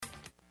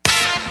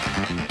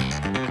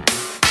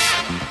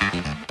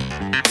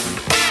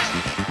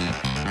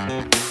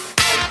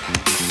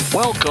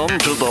Welcome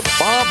to the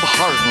Bob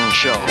Harden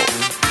Show,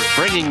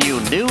 bringing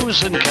you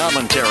news and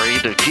commentary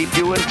to keep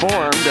you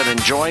informed and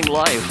enjoying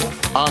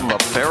life on the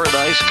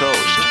Paradise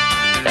Coast.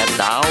 And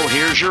now,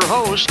 here's your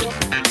host,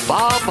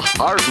 Bob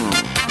Harden.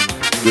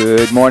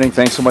 Good morning.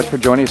 Thanks so much for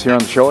joining us here on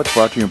the show. It's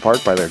brought to you in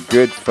part by the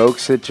good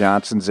folks at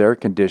Johnson's Air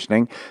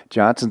Conditioning.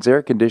 Johnson's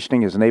Air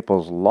Conditioning is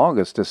Naples'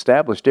 longest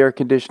established air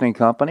conditioning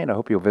company, and I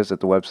hope you'll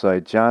visit the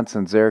website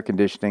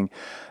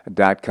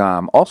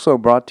johnsonsairconditioning.com. Also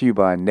brought to you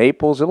by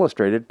Naples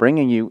Illustrated,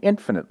 bringing you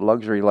infinite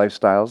luxury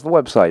lifestyles. The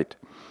website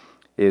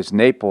is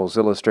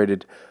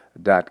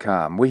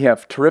naplesillustrated.com. We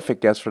have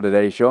terrific guests for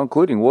today's show,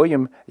 including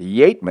William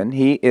Yateman.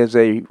 He is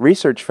a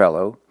research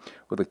fellow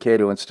with the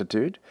Cato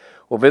Institute.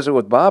 We'll visit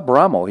with Bob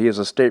Rommel. He is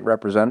a state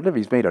representative.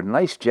 He's made a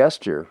nice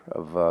gesture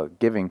of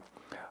giving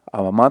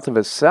a month of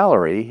his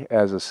salary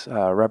as a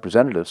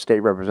state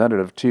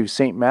representative to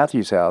St.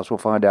 Matthew's House. We'll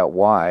find out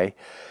why.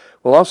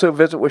 We'll also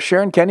visit with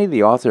Sharon Kenny,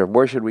 the author of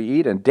Where Should We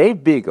Eat? And Dave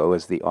Bego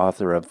is the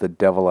author of The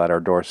Devil at Our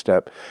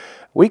Doorstep.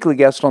 Weekly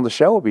guest on the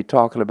show will be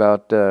talking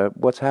about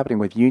what's happening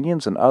with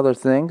unions and other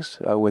things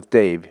with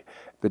Dave,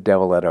 The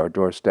Devil at Our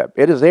Doorstep.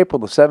 It is April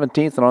the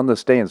 17th, and on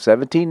this day in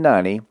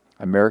 1790,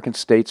 American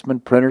statesman,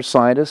 printer,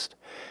 scientist,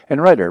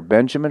 and writer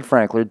Benjamin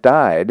Franklin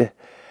died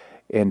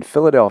in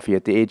Philadelphia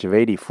at the age of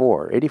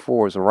 84.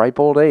 84 was a ripe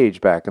old age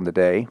back in the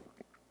day.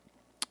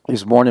 He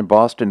was born in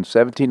Boston in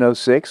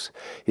 1706.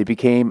 He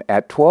became,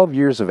 at 12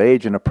 years of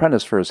age, an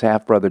apprentice for his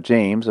half-brother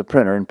James, a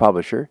printer and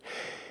publisher.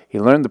 He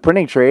learned the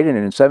printing trade and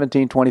in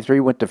 1723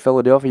 went to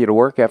Philadelphia to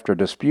work after a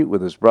dispute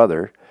with his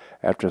brother.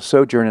 After a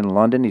sojourn in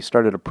London, he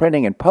started a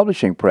printing and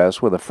publishing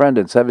press with a friend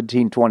in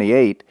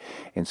 1728.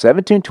 In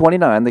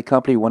 1729, the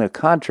company won a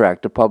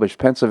contract to publish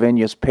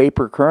Pennsylvania's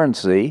paper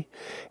currency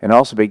and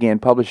also began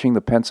publishing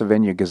the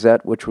Pennsylvania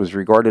Gazette, which was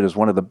regarded as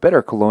one of the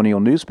better colonial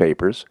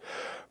newspapers.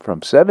 From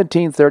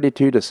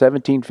 1732 to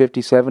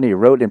 1757, he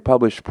wrote and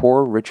published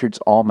Poor Richard's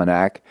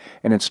Almanac,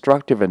 an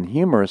instructive and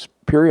humorous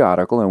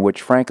periodical in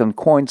which Franklin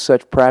coined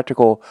such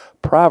practical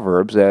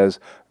proverbs as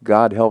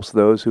God helps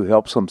those who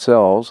help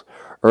themselves,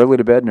 early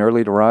to bed and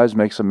early to rise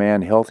makes a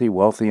man healthy,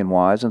 wealthy, and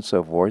wise, and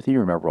so forth. You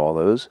remember all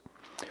those.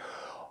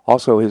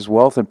 Also, his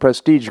wealth and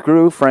prestige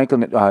grew.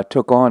 Franklin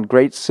took on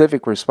great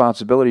civic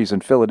responsibilities in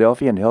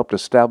Philadelphia and helped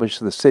establish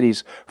the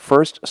city's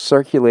first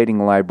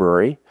circulating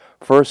library,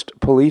 first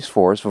police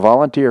force,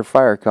 volunteer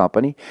fire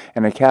company,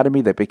 an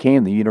academy that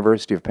became the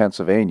University of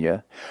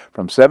Pennsylvania.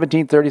 From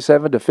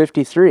 1737 to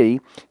 53,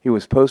 he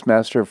was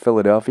postmaster of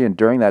Philadelphia, and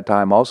during that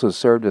time also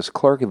served as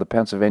clerk of the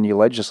Pennsylvania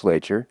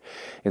legislature.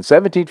 In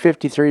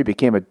 1753, he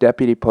became a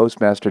deputy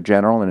postmaster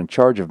general and in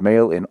charge of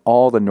mail in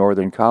all the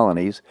northern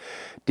colonies.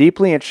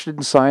 Deeply interested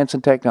in science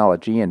and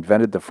technology, he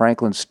invented the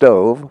Franklin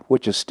stove,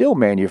 which is still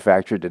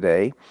manufactured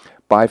today,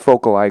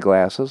 bifocal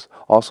eyeglasses,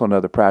 also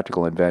another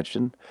practical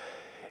invention.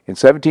 In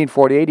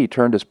 1748, he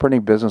turned his printing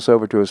business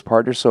over to his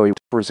partner, so he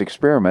for his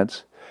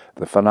experiments.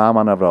 The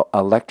phenomenon of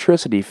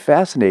electricity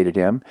fascinated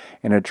him.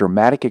 In a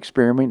dramatic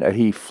experiment,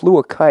 he flew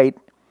a kite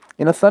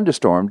in a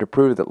thunderstorm to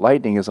prove that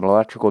lightning is an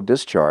electrical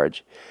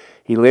discharge.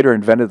 He later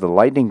invented the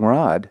lightning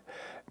rod.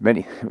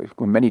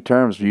 Many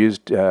terms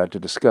used to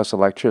discuss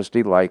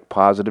electricity, like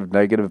positive,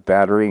 negative,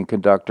 battery, and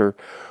conductor,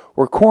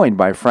 were coined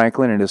by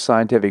Franklin in his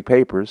scientific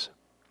papers.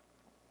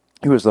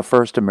 He was the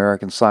first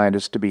American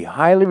scientist to be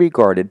highly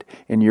regarded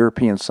in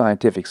European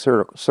scientific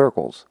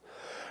circles.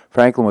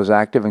 Franklin was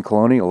active in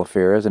colonial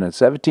affairs and in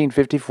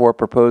 1754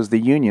 proposed the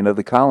Union of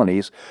the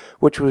Colonies,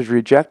 which was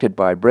rejected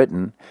by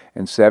Britain.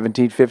 In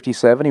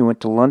 1757, he went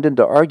to London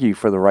to argue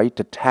for the right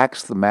to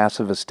tax the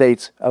massive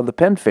estates of the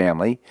Penn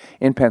family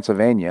in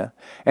Pennsylvania,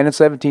 and in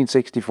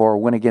 1764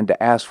 went again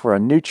to ask for a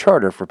new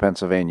charter for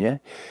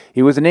Pennsylvania.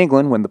 He was in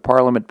England when the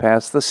Parliament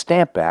passed the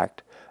Stamp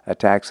Act, a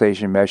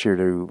taxation measure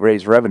to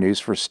raise revenues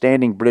for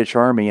standing British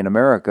Army in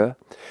America.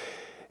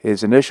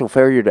 His initial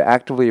failure to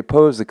actively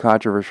oppose the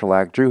controversial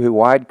act drew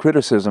wide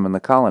criticism in the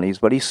colonies,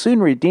 but he soon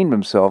redeemed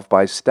himself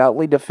by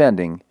stoutly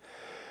defending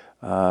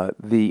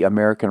the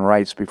American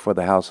rights before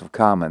the House of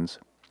Commons.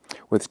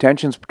 With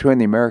tensions between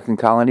the American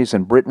colonies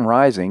and Britain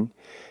rising,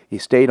 he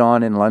stayed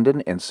on in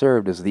London and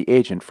served as the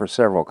agent for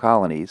several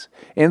colonies.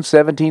 In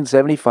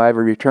 1775,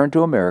 he returned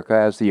to America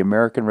as the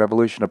American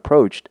Revolution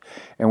approached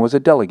and was a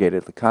delegate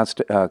at the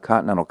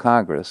Continental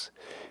Congress.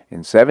 In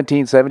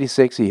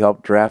 1776, he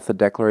helped draft the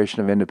Declaration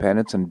of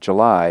Independence and in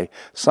July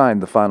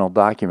signed the final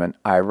document.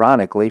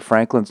 Ironically,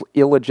 Franklin's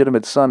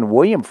illegitimate son,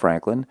 William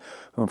Franklin,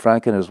 whom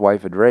Franklin and his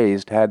wife had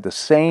raised, had the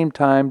same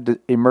time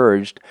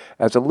emerged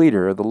as a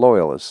leader of the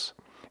Loyalists.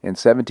 In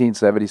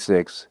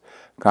 1776,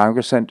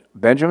 Congress sent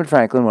Benjamin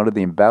Franklin, one of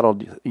the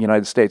embattled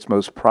United States'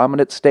 most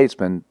prominent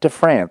statesmen, to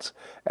France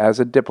as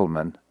a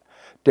diplomat.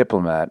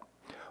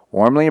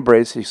 Warmly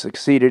embraced, he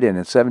succeeded and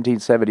in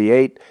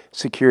 1778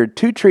 secured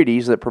two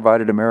treaties that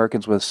provided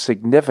Americans with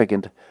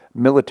significant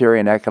military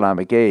and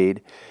economic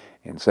aid.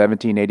 In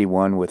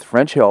 1781, with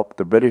French help,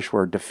 the British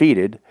were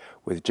defeated.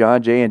 With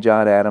John Jay and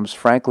John Adams,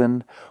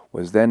 Franklin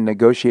was then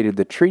negotiated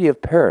the Treaty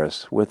of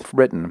Paris with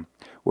Britain,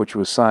 which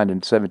was signed in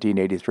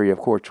 1783,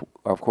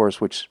 of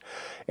course, which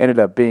ended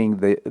up being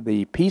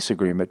the peace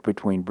agreement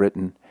between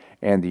Britain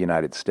and the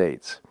United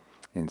States.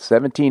 In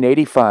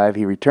 1785,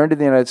 he returned to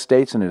the United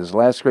States, and in his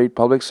last great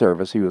public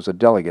service, he was a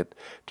delegate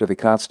to the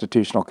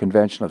Constitutional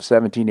Convention of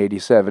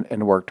 1787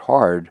 and worked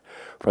hard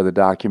for the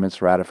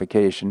document's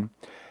ratification.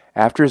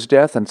 After his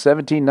death in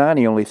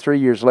 1790, only 3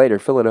 years later,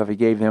 Philadelphia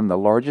gave him the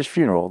largest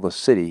funeral the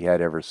city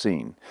had ever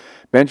seen.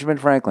 Benjamin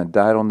Franklin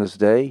died on this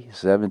day,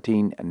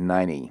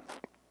 1790.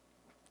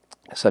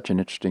 Such an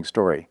interesting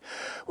story.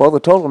 Well,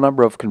 the total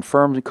number of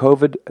confirmed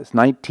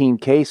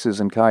COVID-19 cases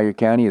in Collier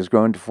County has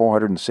grown to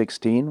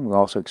 416. We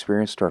also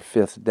experienced our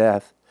 5th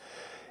death.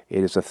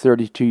 It is a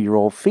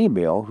 32-year-old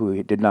female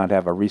who did not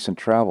have a recent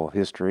travel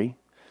history.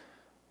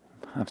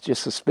 I'm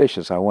just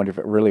suspicious. I wonder if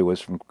it really was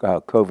from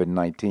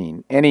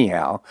COVID-19.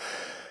 Anyhow,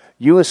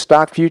 U.S.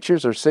 stock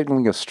futures are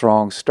signaling a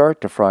strong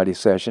start to Friday's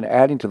session,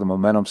 adding to the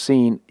momentum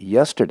seen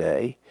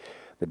yesterday.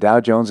 The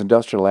Dow Jones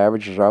Industrial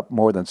Average is up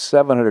more than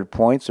 700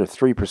 points, or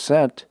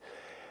 3%,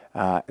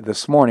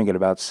 this morning at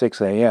about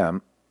 6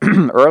 a.m.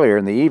 Earlier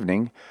in the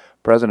evening,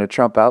 President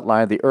Trump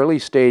outlined the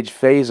early-stage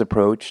phase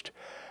approached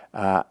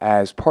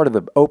as part of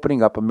the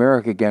Opening Up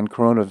America Again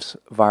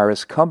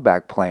coronavirus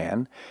comeback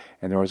plan,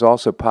 and there was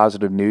also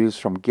positive news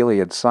from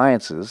Gilead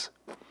Sciences.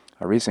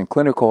 A recent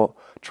clinical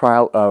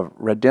trial of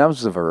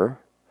remdesivir,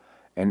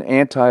 an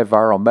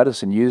antiviral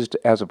medicine used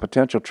as a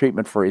potential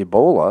treatment for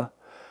Ebola,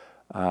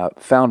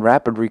 found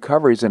rapid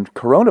recoveries in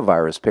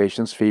coronavirus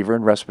patients' fever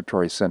and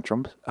respiratory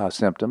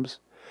symptoms.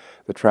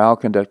 The trial,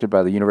 conducted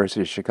by the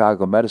University of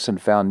Chicago Medicine,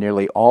 found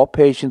nearly all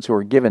patients who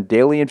were given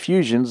daily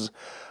infusions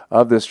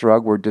of this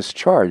drug were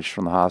discharged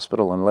from the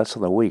hospital in less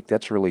than a week.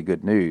 That's really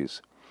good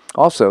news.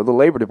 Also, the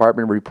Labor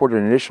Department reported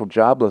initial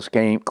jobless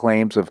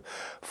claims of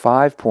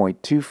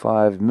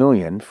 5.25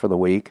 million for the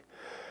week.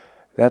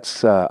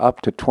 That's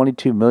up to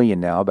 22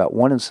 million now, about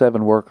 1 in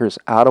 7 workers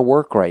out of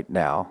work right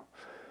now.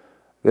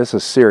 This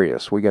is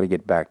serious. We got to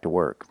get back to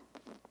work.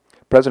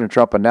 President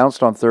Trump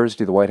announced on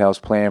Thursday the White House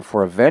plan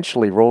for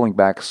eventually rolling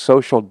back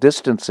social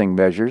distancing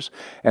measures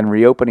and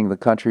reopening the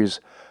country's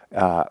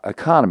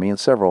economy in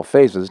several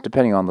phases,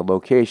 depending on the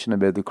location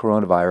amid the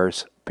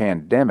coronavirus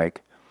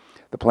pandemic.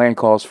 The plan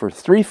calls for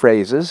 3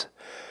 phases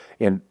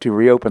to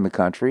reopen the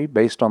country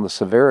based on the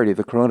severity of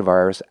the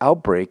coronavirus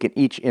outbreak in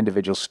each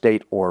individual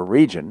state or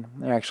region.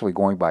 They're actually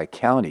going by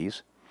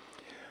counties.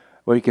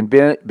 We can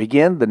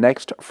begin the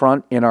next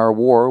front in our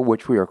war,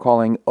 which we are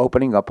calling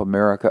Opening Up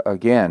America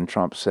Again,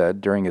 Trump said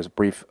during his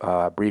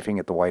briefing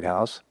at the White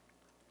House.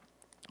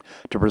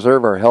 To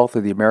preserve our health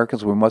of the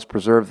Americans, we must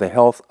preserve the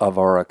health of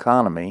our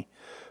economy.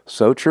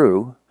 So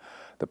true.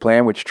 The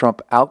plan which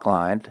Trump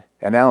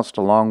announced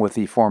along with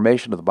the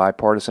formation of the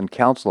Bipartisan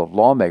Council of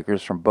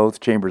Lawmakers from both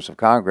chambers of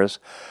Congress,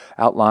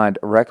 outlined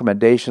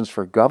recommendations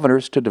for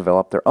governors to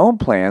develop their own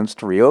plans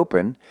to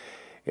reopen.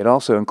 It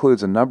also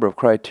includes a number of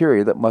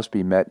criteria that must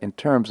be met in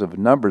terms of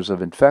numbers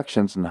of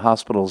infections and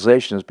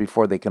hospitalizations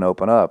before they can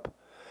open up.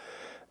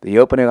 The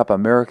Opening Up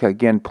America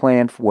Again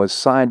plan was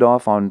signed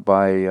off on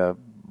by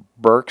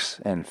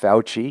Birx and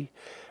Fauci.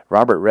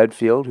 Robert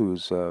Redfield,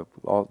 who's the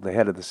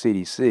head of the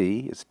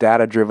CDC, it's a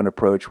data-driven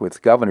approach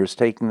with governors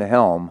taking the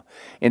helm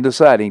in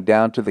deciding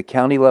down to the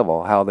county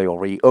level how they will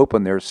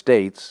reopen their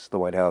states, the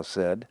White House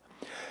said.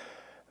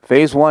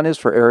 Phase 1 is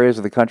for areas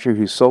of the country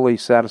who solely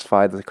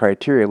satisfy the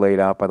criteria laid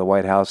out by the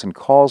White House and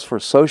calls for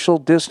social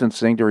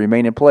distancing to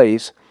remain in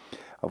place,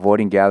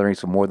 avoiding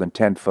gatherings of more than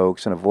 10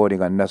 folks and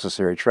avoiding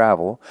unnecessary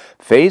travel.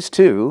 Phase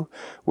 2,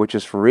 which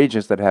is for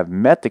regions that have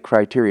met the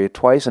criteria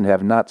twice and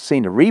have not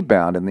seen a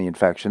rebound in the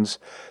infections,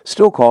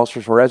 still calls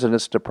for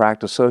residents to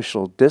practice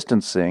social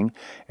distancing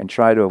and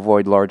try to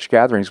avoid large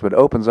gatherings, but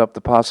opens up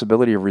the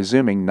possibility of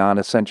resuming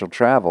non-essential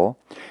travel.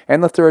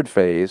 And the third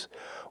phase,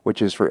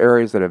 which is for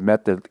areas that have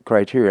met the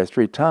criteria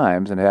 3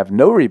 times and have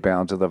no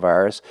rebounds of the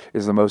virus,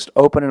 is the most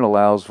open and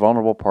allows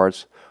vulnerable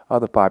parts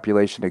of the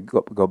population to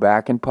go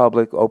back in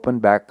public, open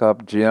back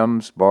up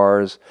gyms,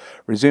 bars,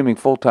 resuming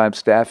full-time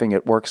staffing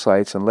at work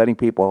sites, and letting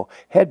people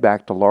head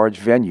back to large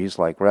venues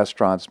like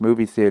restaurants,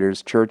 movie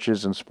theaters,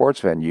 churches, and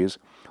sports venues,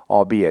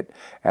 albeit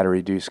at a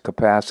reduced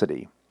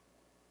capacity.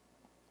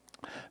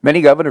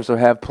 Many governors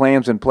have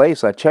plans in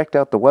place. I checked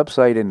out the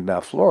website in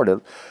Florida.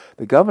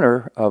 The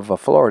governor of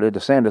Florida,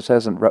 DeSantis,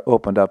 hasn't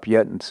opened up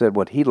yet and said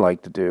what he'd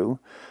like to do,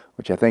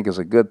 which I think is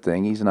a good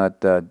thing. He's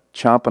not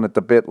chomping at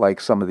the bit like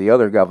some of the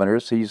other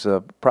governors. He's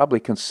probably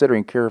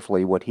considering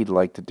carefully what he'd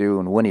like to do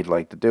and when he'd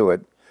like to do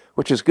it,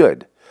 which is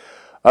good.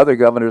 Other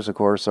governors, of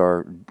course,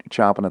 are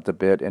chomping at the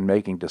bit and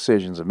making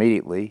decisions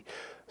immediately.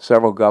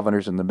 Several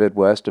governors in the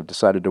Midwest have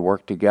decided to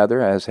work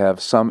together, as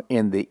have some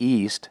in the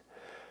East.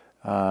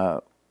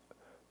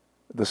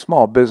 The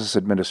Small Business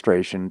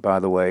Administration,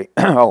 by the way,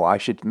 I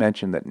should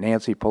mention that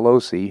Nancy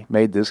Pelosi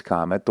made this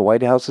comment: the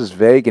White House's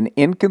vague and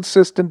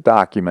inconsistent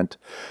document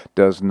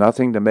does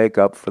nothing to make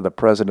up for the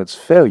president's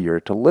failure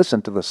to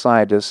listen to the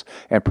scientists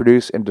and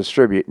produce and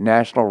distribute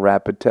national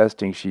rapid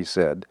testing, she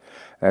said.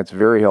 That's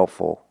very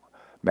helpful,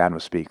 Madam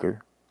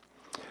Speaker.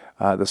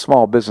 The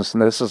Small Business,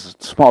 and this is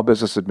Small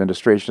Business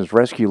Administration's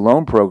Rescue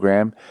Loan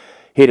Program,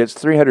 hit its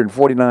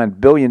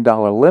 $349 billion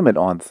limit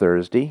on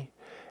Thursday,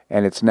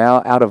 and it's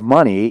now out of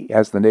money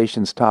as the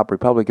nation's top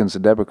Republicans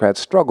and Democrats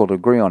struggle to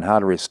agree on how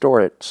to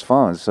restore its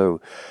funds. So,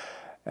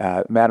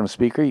 Madam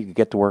Speaker, you can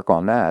get to work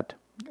on that.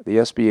 The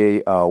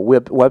SBA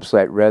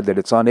website read that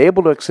it's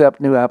unable to accept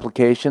new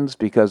applications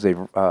because they've,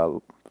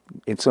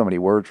 in so many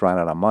words, run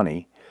out of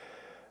money.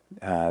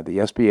 The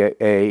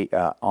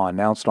SBA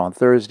announced on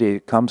Thursday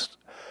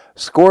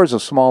scores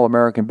of small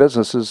American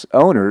businesses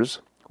owners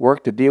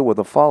work to deal with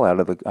the fallout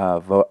of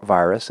the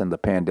virus and the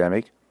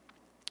pandemic.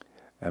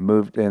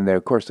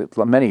 Of course,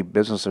 many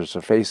businesses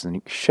are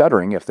facing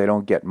shuttering if they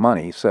don't get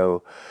money.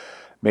 So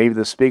maybe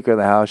the Speaker of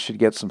the House should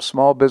get some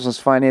small business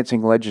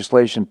financing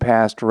legislation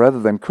passed rather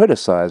than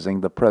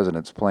criticizing the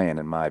president's plan,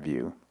 in my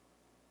view.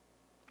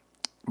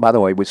 By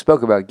the way, we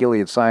spoke about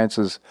Gilead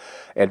Sciences'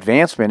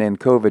 advancement in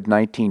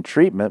COVID-19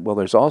 treatment. Well,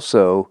 there's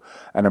also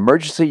an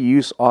emergency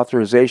use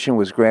authorization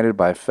was granted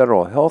by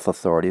federal health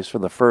authorities for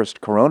the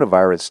first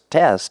coronavirus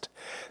test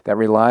that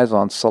relies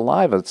on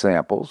saliva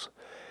samples.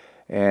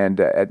 And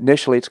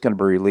initially, it's going to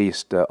be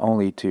released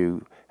only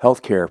to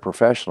healthcare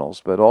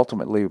professionals, but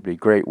ultimately it would be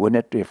great,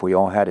 wouldn't it, if we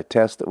all had a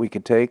test that we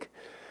could take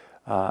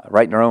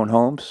right in our own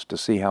homes to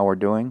see how we're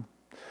doing?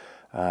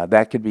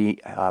 That could be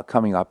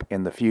coming up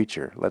in the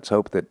future. Let's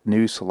hope that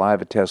new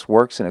saliva test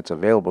works and it's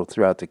available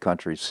throughout the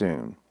country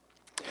soon.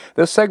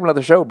 This segment of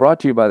the show brought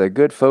to you by the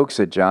good folks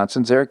at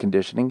Johnson's Air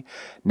Conditioning,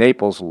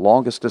 Naples'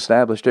 longest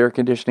established air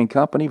conditioning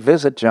company.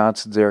 Visit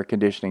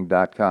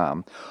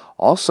johnsonsairconditioning.com.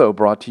 Also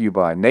brought to you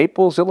by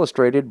Naples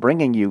Illustrated,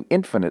 bringing you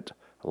infinite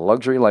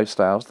luxury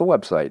lifestyles. The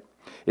website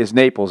is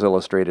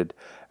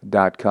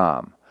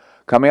naplesillustrated.com.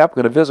 Coming up,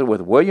 we're going to visit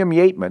with William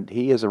Yateman.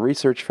 He is a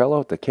research fellow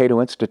at the Cato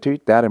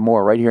Institute. That and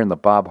more right here in the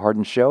Bob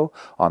Harden Show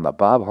on the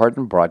Bob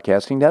Harden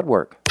Broadcasting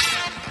Network.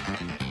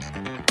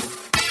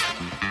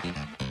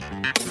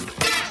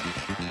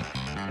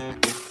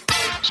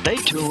 Stay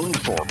tuned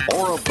for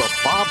more of the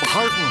Bob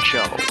Harden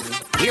Show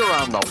here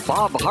on the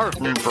Bob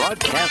Harden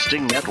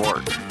Broadcasting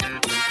Network.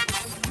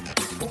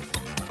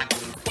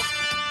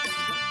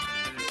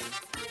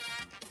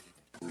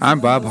 I'm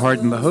Bob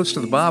Harden, the host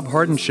of The Bob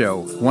Harden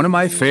Show. One of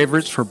my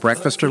favorites for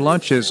breakfast or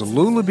lunch is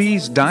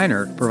Lulabee's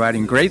Diner,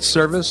 providing great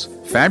service,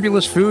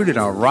 fabulous food, and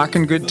a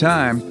rockin' good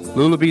time.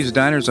 Lulabee's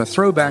Diner is a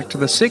throwback to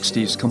the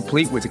 60s,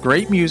 complete with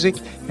great music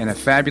and a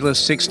fabulous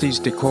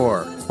 60s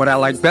decor. What I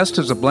like best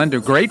is a blend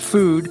of great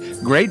food,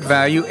 great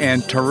value,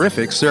 and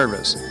terrific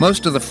service.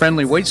 Most of the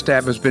friendly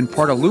waitstaff has been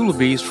part of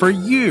Lulabee's for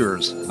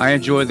years. I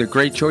enjoy the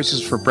great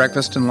choices for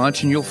breakfast and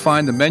lunch, and you'll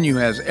find the menu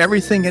has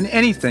everything and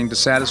anything to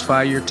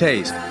satisfy your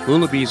taste.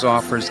 Lulabee's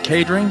offers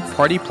catering,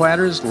 party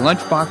platters,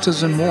 lunch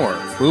boxes, and more.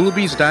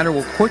 Lulabee's Diner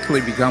will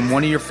quickly become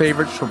one of your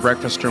favorites for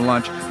breakfast or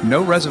lunch.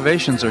 No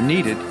reservations are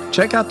needed.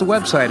 Check out the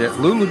website at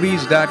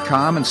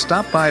lulabees.com and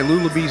stop by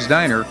Lulabee's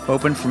Diner,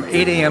 open from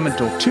 8 a.m.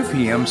 until 2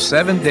 p.m.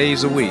 7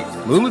 days a week.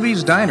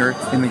 Lulabee's Diner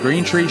in the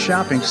Green Tree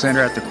Shopping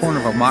Center at the corner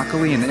of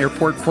Immokalee and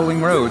Airport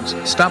Pulling Roads.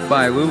 Stop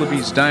by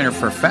Lulabee's Diner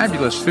for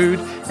fabulous food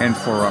and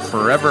for a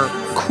forever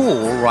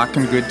cool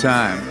rockin' good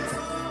time.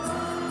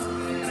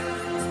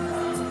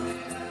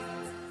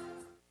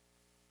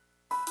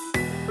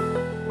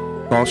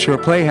 Gulf Shore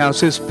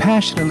Playhouse is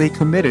passionately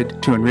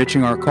committed to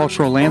enriching our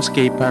cultural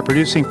landscape by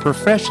producing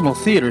professional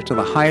theater to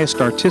the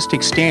highest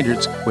artistic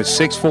standards with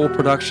 6 full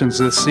productions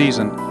this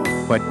season.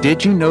 But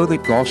did you know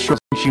that Gulf Shore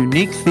has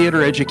unique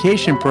theater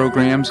education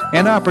programs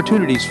and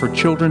opportunities for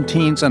children,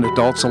 teens, and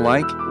adults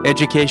alike?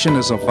 Education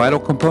is a vital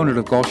component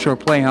of Gulf Shore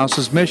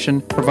Playhouse's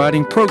mission,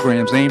 providing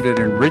programs aimed at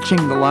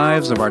enriching the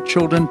lives of our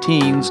children,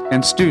 teens,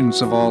 and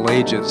students of all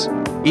ages.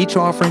 Each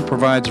offering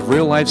provides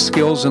real-life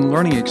skills and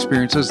learning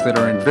experiences that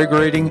are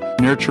invigorating,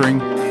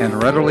 nurturing,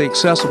 and readily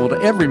accessible to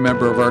every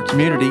member of our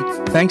community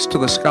thanks to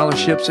the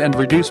scholarships and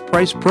reduced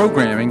price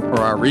programming for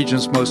our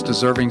region's most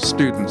deserving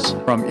students.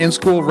 From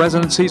in-school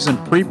residencies and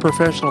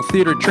pre-professional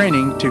theater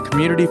training to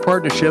community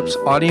partnerships,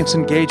 audience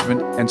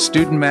engagement, and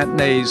student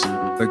matinees,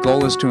 the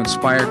goal is to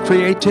inspire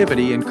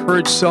creativity,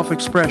 encourage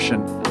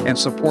self-expression, and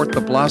support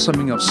the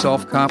blossoming of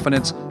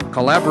self-confidence,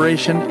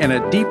 collaboration, and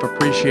a deep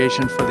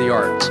appreciation for the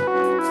arts.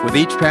 With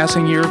each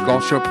passing year,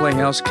 Gulf Shore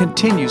Playhouse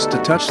continues to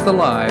touch the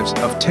lives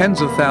of tens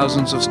of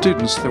thousands of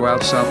students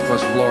throughout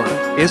Southwest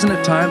Florida. Isn't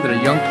it time that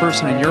a young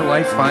person in your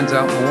life finds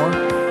out more?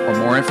 For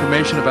more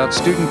information about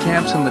student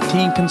camps and the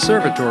Teen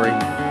Conservatory,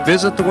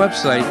 visit the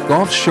website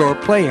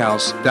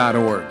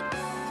gulfshoreplayhouse.org.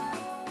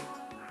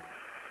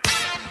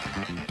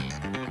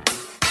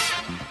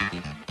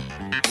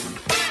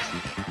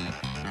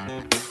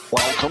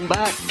 Welcome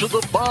back to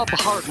the Bob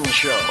Harden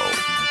Show.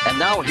 And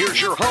now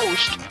here's your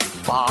host,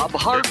 Bob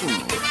Harden.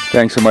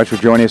 Thanks so much for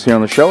joining us here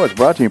on the show. It's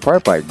brought to you in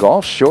part by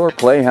Gulf Shore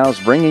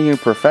Playhouse, bringing you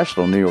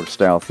professional New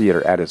York-style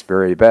theater at its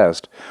very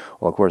best.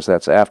 Well, of course,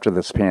 that's after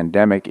this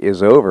pandemic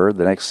is over.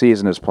 The next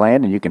season is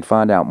planned, and you can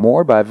find out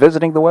more by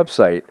visiting the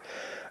website,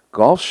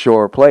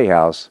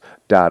 gulfshoreplayhouse.org.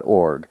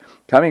 Cato.org.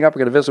 Coming up, we're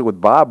going to visit with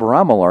Bob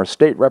Rummel, our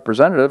state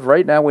representative.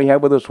 Right now we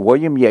have with us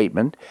William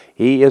Yateman.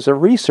 He is a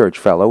research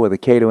fellow with the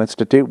Cato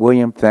Institute.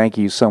 William, thank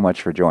you so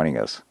much for joining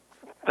us.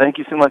 Thank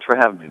you so much for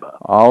having me, Bob.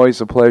 Always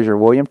a pleasure.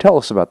 William, tell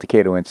us about the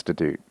Cato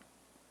Institute.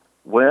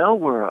 Well,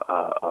 we're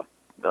a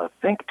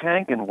think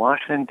tank in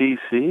Washington,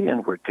 D.C.,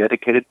 and we're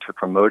dedicated to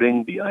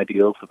promoting the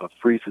ideals of a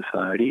free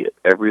society at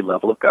every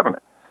level of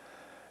government.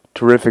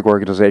 Terrific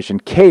organization.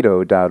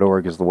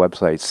 Cato.org is the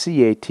website,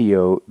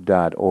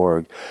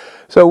 Cato.org.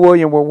 So,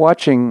 William, we're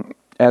watching,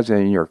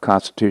 you're a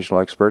constitutional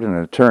expert and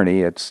an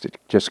attorney, it's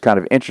just kind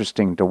of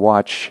interesting to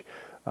watch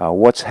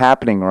what's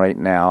happening right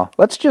now.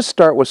 Let's just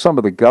start with some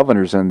of the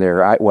governors in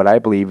there, what I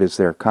believe is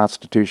their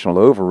constitutional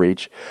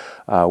overreach.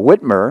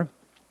 Whitmer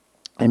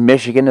in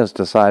Michigan has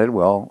decided,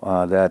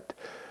 that,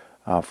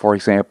 for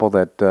example,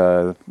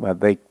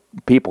 that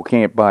people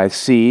can't buy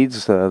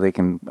seeds, they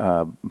can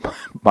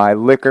buy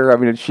liquor. I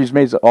mean, she's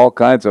made all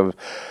kinds of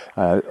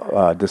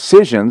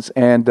decisions,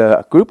 and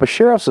a group of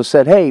sheriffs have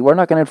said, hey, we're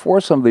not going to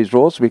enforce some of these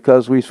rules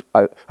because we've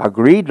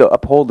agreed to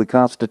uphold the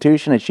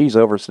Constitution, and she's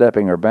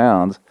overstepping her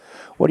bounds.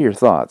 What are your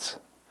thoughts?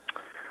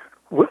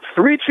 Well,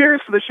 3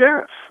 cheers for the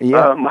sheriffs.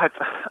 Yeah.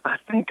 I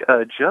think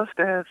just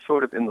as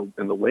sort of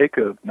in the wake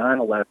of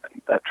 9/11,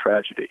 that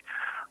tragedy,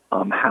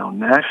 how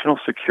national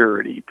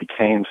security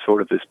became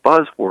sort of this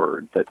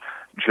buzzword that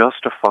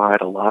justified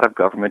a lot of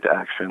government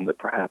action that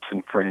perhaps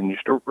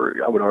infringed, or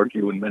I would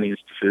argue in many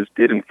instances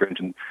did infringe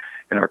in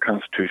our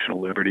constitutional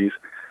liberties.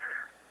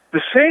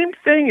 The same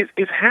thing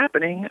is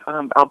happening,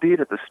 albeit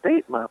at the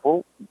state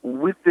level,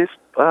 with this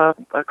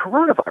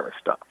coronavirus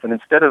stuff. And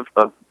instead of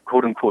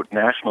quote-unquote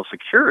national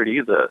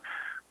security, the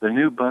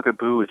new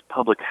bugaboo is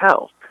public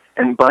health.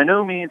 And by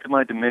no means am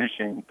I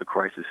diminishing the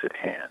crisis at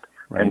hand.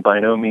 Right. And by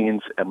no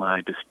means am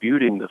I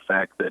disputing the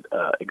fact that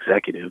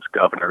executives,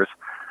 governors,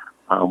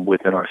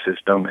 within our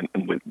system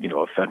and with,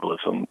 a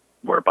federalism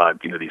whereby,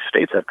 these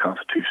states have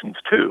constitutions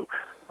too.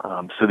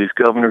 So these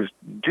governors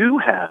do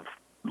have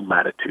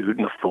latitude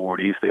and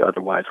authorities they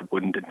otherwise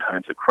wouldn't in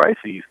times of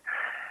crises.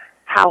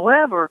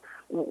 However,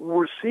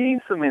 we're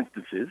seeing some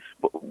instances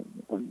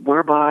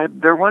whereby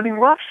they're running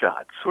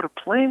roughshod, sort of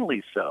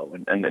plainly so,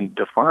 and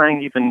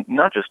defying even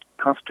not just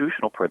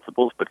constitutional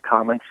principles, but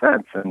common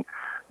sense. And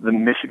the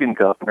Michigan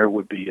governor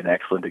would be an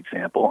excellent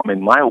example. I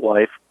mean, my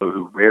wife,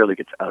 who rarely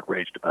gets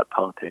outraged about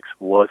politics,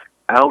 was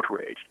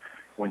outraged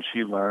when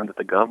she learned that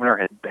the governor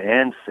had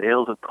banned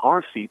sales of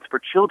car seats for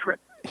children.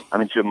 I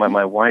mean,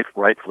 my wife,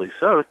 rightfully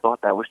so,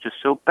 thought that was just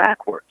so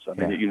backwards. I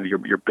mean,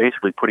 you're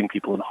basically putting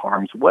people in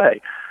harm's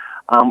way.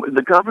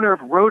 The governor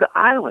of Rhode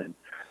Island,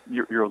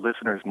 your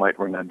listeners might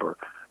remember,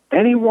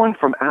 anyone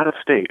from out of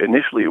state.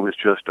 Initially, it was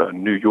just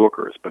New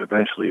Yorkers, but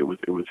eventually it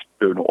was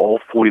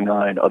all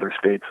 49 other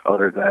states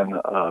other than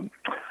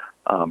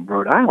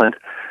Rhode Island.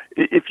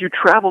 If you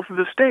travel through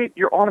the state,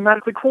 you're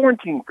automatically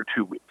quarantined for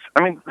 2 weeks.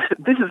 I mean,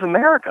 this is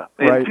America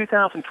in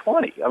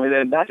 2020. I mean,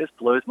 and that just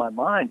blows my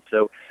mind.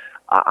 So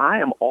I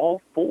am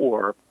all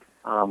for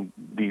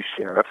these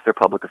sheriffs, they're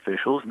public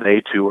officials.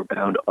 They, too, are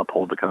bound to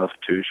uphold the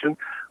Constitution.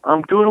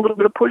 I'm doing a little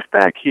bit of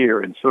pushback here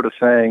and sort of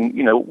saying,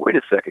 wait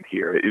a second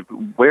here.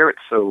 Where it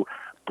so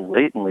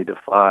blatantly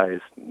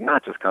defies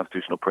not just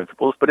constitutional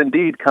principles, but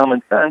indeed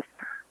common sense,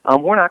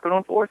 we're not going to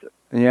enforce it.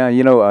 Yeah,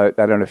 I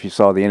don't know if you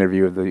saw the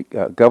interview of the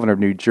governor of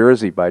New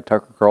Jersey by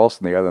Tucker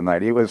Carlson the other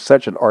night. It was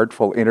such an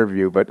artful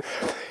interview, but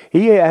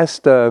he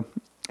asked the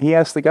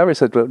governor, he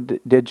said,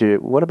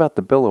 what about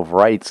the Bill of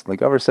Rights? And the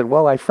governor said,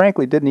 well, I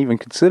frankly didn't even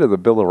consider the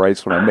Bill of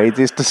Rights when I made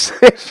these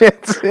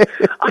decisions.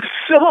 I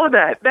saw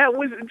that. That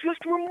was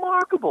just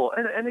remarkable.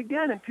 And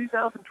again, in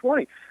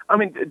 2020, I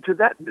mean, to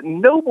that,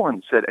 no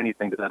one said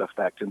anything to that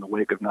effect in the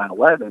wake of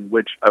 9/11,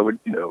 which I would,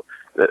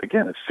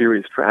 again, a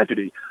serious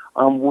tragedy.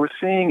 We're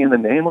seeing in the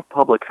name of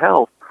public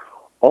health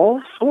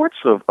all sorts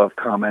of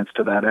comments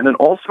to that end and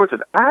all sorts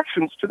of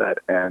actions to that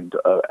end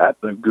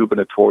at the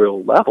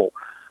gubernatorial level.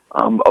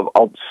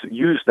 I'll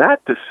use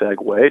that to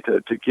segue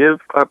to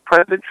give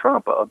President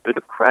Trump a bit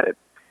of credit.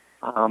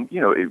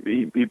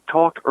 He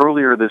talked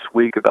earlier this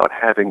week about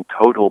having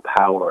total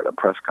power at a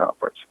press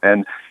conference,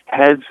 and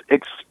heads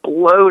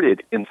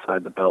exploded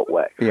inside the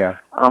Beltway. Yeah.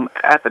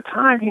 At the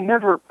time, he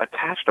never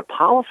attached a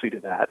policy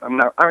to that. I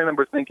mean, I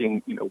remember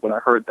thinking, when I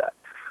heard that,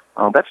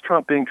 that's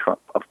Trump being Trump.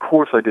 Of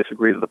course, I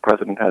disagree that the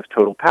president has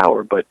total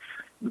power, but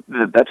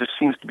that just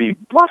seems to be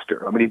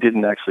bluster. I mean, he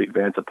didn't actually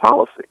advance a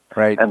policy.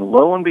 Right. And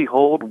lo and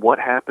behold, what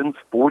happens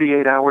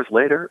 48 hours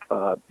later,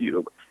 or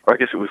I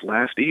guess it was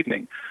last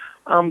evening,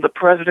 the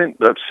president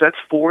sets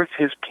forth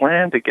his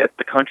plan to get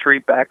the country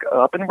back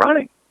up and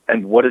running.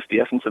 And what is the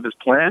essence of his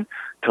plan?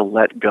 To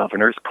let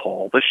governors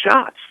call the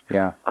shots.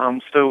 Yeah.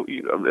 So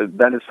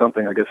that is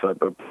something, I guess,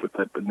 with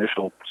that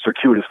initial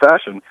circuitous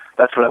fashion,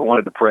 that's what I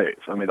wanted to praise.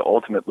 I mean,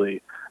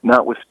 ultimately,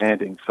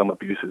 notwithstanding some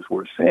abuses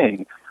we're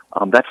seeing,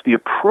 that's the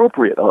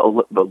appropriate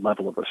the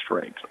level of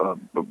restraint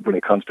when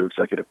it comes to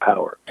executive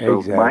power. So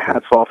exactly. My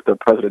hat's off to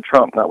President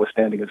Trump,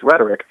 notwithstanding his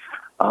rhetoric.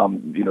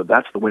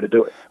 that's the way to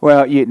do it.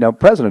 Well,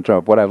 President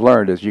Trump, what I've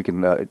learned is you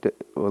can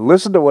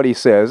listen to what he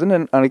says, and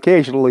then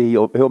occasionally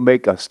he'll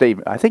make a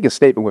statement. I think his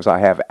statement was, "I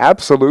have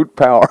absolute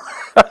power."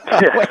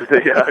 Something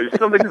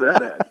to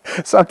that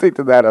end. Something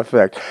to that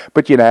effect.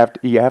 But you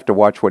have to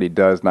watch what he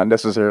does, not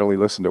necessarily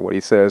listen to what he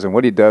says. And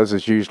what he does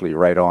is usually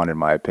right on, in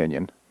my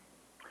opinion.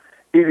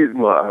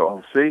 Well,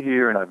 I'll say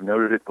here, and I've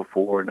noted it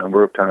before a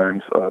number of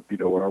times,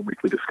 in our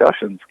weekly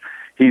discussions.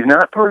 He's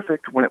not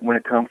perfect when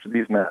it comes to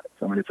these matters.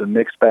 I mean, it's a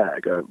mixed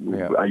bag.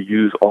 I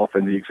use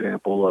often the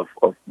example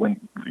of when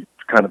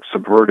kind of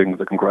subverting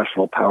the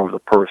congressional power of the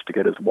purse to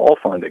get his wall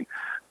funding.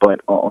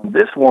 But on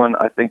this one,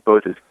 I think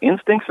both his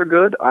instincts are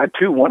good. I,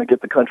 too, want to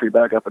get the country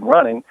back up and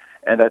running,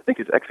 and I think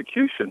his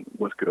execution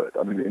was good.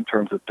 I mean, in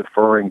terms of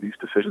deferring these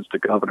decisions to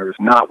governors,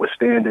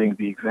 notwithstanding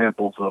the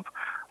examples of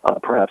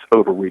perhaps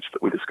overreach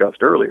that we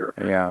discussed earlier.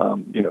 Yeah. I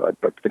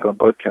think on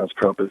both counts,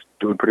 Trump is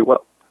doing pretty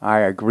well.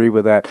 I agree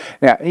with that.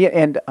 Now,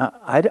 and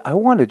I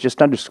want to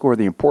just underscore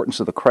the importance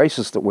of the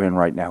crisis that we're in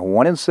right now.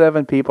 1 in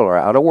 7 people are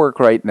out of work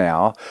right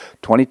now.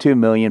 22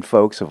 million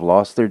folks have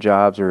lost their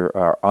jobs or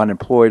are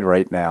unemployed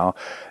right now.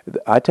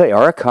 I tell you,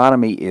 our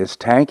economy is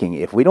tanking.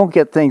 If we don't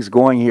get things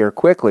going here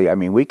quickly, I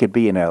mean, we could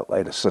be in a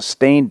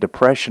sustained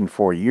depression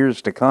for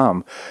years to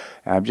come.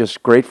 I'm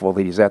just grateful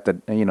that he's at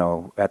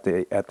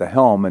the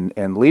helm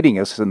and leading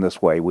us in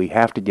this way. We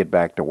have to get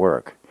back to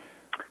work.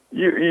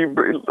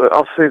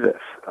 I'll say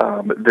this.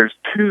 There's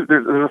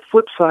a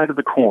flip side of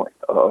the coin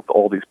of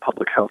all these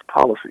public health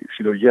policies.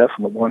 Yes,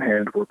 on the one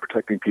hand, we're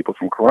protecting people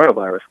from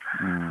coronavirus.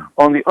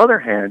 On the other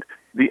hand,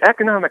 the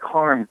economic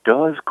harm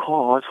does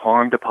cause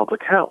harm to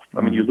public health.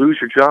 I mean, you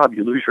lose your job,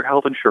 you lose your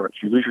health insurance,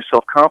 you lose your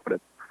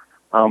self-confidence.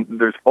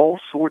 There's all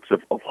sorts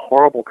of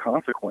horrible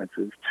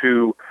consequences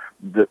to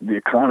the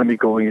economy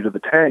going into the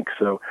tank.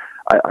 So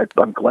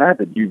I'm glad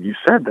that you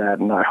said that,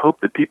 and I hope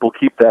that people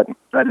keep that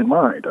in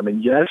mind. I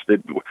mean, yes,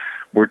 that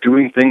we're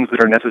doing things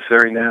that are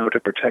necessary now to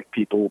protect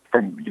people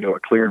from a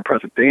clear and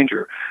present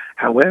danger.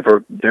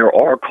 However, there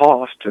are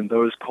costs, and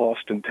those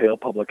costs entail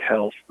public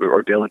health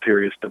or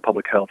deleterious to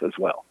public health as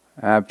well.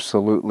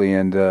 Absolutely,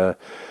 and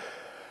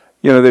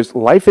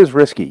life is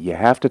risky. You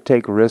have to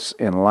take risks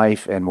in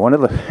life, and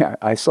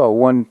I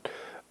saw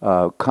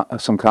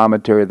some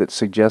commentary that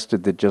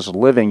suggested that just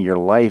living your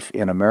life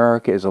in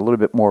America is a little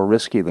bit more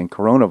risky than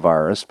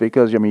coronavirus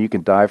because, you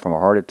can die from a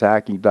heart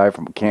attack, you can die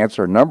from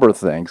cancer, a number of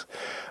things,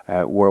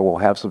 where we'll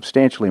have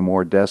substantially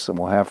more deaths than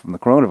we'll have from the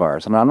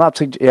coronavirus. And I'm not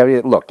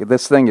look,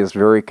 this thing is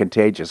very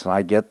contagious, and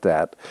I get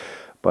that,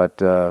 but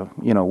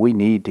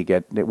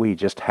we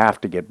just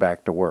have to get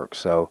back to work.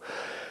 So.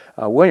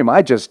 William,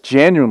 I just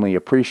genuinely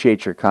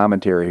appreciate your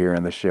commentary here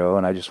in the show,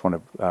 and I just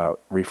want to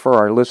refer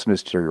our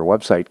listeners to your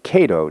website,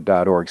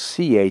 cato.org,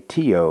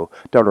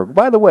 cato.org.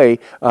 By the way,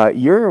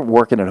 you're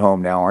working at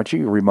home now, aren't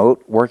you?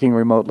 Working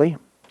remotely?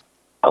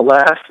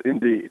 Alas,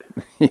 indeed.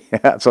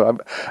 Yeah, so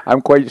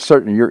I'm quite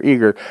certain you're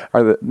eager.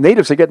 The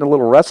natives are getting a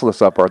little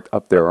restless up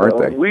there, aren't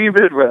they? A wee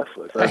bit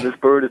restless. This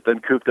bird has been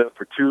cooped up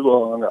for too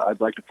long.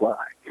 I'd like to fly.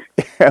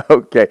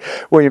 Okay.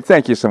 William,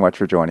 thank you so much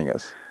for joining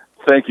us.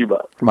 Thank you,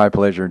 Bob. My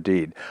pleasure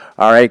indeed.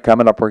 All right,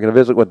 coming up, we're going to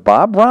visit with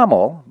Bob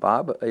Rommel.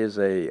 Bob is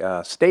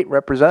a state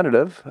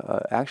representative,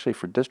 actually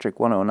for District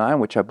 109,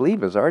 which I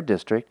believe is our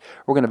district.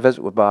 We're going to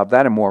visit with Bob,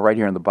 that and more, right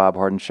here on The Bob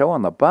Harden Show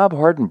on the Bob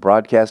Harden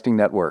Broadcasting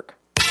Network.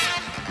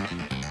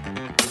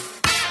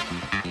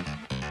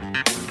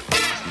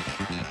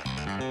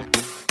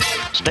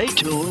 Stay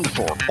tuned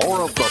for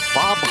more of The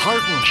Bob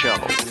Harden Show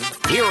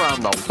here on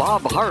the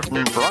Bob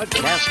Harden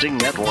Broadcasting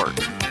Network.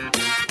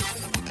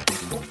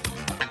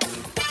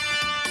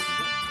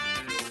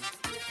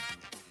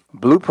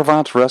 Blue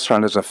Provence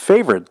Restaurant is a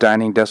favorite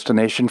dining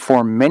destination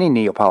for many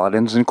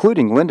Neapolitans,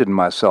 including Linda and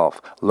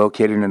myself.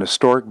 Located in a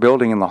historic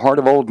building in the heart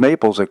of Old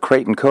Naples at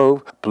Creighton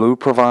Cove, Blue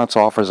Provence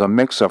offers a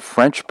mix of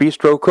French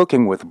bistro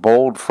cooking with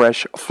bold,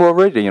 fresh,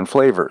 Floridian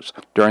flavors.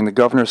 During the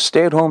governor's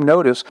stay-at-home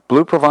notice,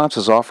 Blue Provence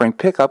is offering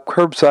pickup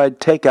curbside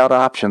takeout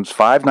options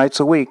 5 nights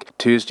a week,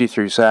 Tuesday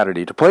through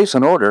Saturday. To place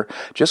an order,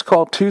 just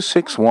call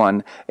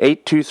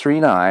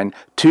 261-8239,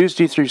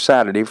 Tuesday through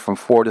Saturday from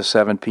 4 to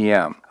 7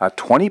 p.m. A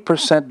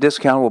 20%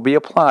 discount will be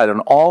applied on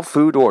all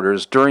food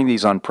orders during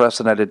these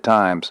unprecedented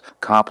times.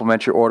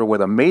 Complement your order with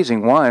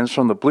amazing wines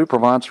from the Blue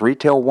Provence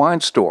Retail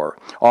Wine Store,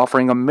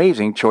 offering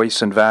amazing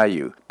choice and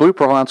value. Blue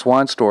Provence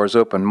Wine Store is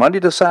open Monday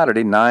to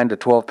Saturday, 9 to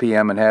 12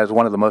 p.m. and has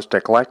one of the most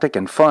eclectic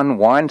and fun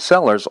wine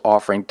cellars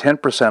offering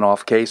 10%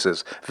 off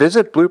cases.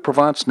 Visit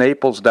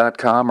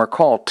BlueProvenceNaples.com or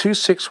call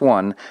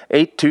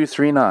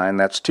 261-8239.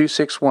 That's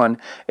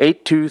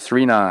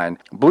 261-8239.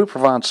 Blue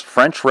Provence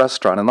French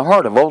Restaurant in the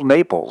heart of Old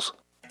Naples.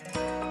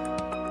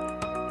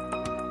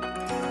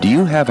 Do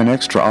you have an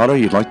extra auto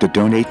you'd like to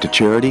donate to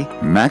charity?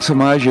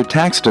 Maximize your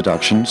tax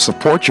deduction,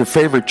 support your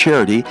favorite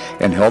charity,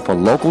 and help a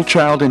local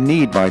child in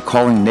need by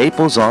calling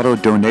Naples Auto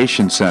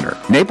Donation Center.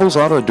 Naples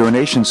Auto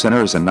Donation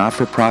Center is a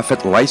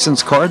not-for-profit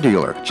licensed car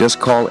dealer. Just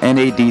call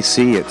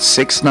NADC at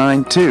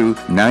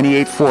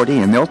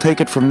 692-9840 and they'll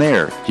take it from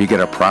there. You get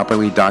a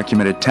properly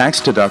documented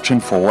tax deduction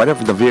for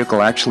whatever the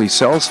vehicle actually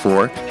sells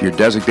for. Your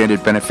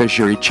designated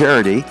beneficiary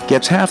charity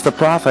gets half the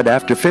profit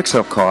after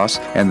fix-up costs,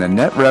 and the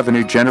net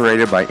revenue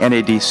generated by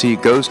NADC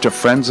goes to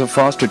Friends of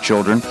Foster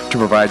Children to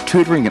provide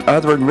tutoring and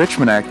other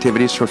enrichment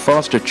activities for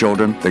foster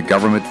children the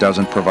government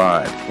doesn't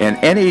provide. And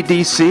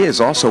NADC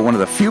is also one of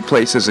the few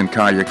places in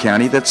Collier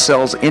County that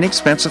sells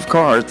inexpensive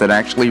cars that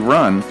actually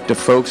run to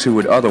folks who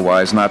would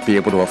otherwise not be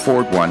able to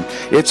afford one.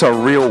 It's a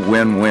real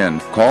win-win.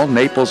 Call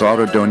Naples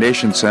Auto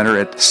Donation Center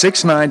at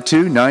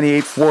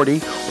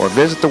 692-9840 or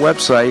visit the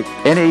website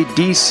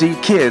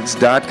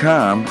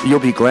nadckids.com. You'll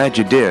be glad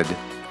you did.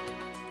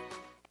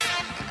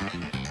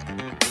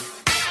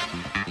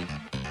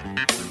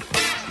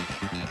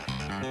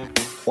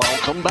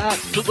 Welcome back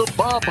to the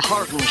Bob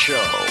Harden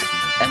Show.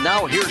 And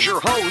now here's your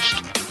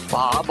host,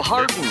 Bob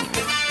Harden.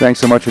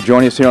 Thanks so much for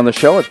joining us here on the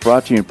show. It's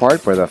brought to you in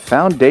part by the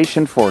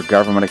Foundation for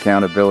Government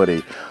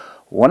Accountability.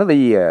 One of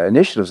the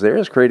initiatives there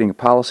is creating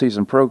policies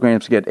and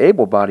programs to get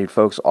able-bodied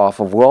folks off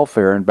of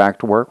welfare and back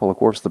to work. Well, of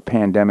course, the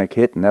pandemic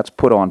hit, and that's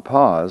put on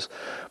pause.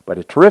 But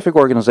a terrific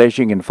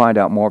organization. You can find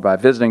out more by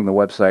visiting the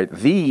website,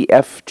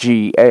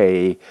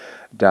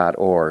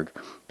 thefga.org.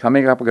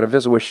 Coming up, we're going to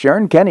visit with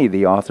Sharon Kenny,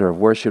 the author of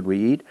Where Should We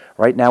Eat?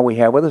 Right now we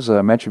have with us, as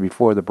I mentioned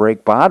before the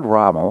break, Bob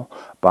Rommel.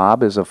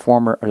 Bob is a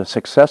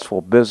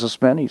successful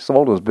businessman. He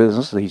sold his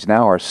business. He's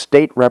now our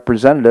state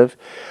representative.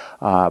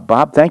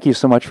 Bob, thank you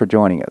so much for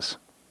joining us.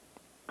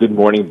 Good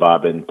morning,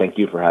 Bob, and thank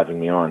you for having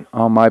me on.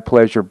 Oh, my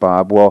pleasure,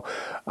 Bob. Well,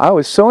 I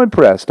was so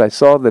impressed. I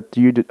saw that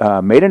you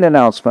made an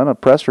announcement, a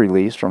press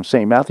release from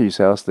St. Matthew's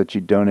House that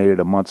you donated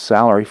a month's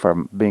salary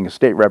from being a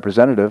state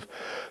representative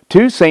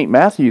to St.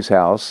 Matthew's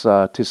House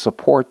to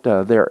support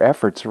their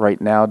efforts right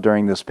now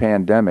during this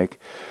pandemic,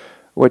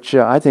 which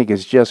I think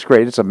is just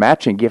great. It's a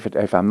matching gift.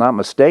 If I'm not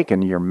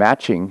mistaken, you're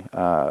matching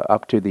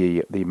up to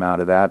the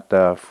amount of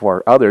that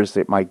for others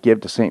that might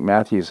give to St.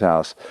 Matthew's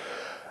House.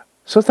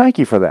 So thank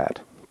you for that.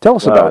 Tell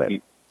us about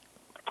it.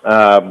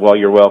 Well,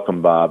 you're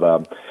welcome, Bob. I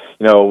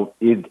don't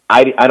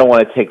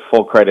want to take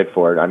full credit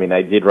for it. I mean,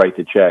 I did write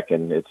the check,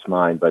 and it's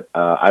mine, but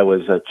I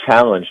was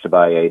challenged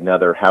by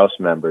another House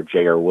member,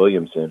 J.R.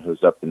 Williamson,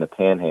 who's up in the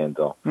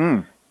Panhandle.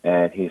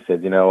 And he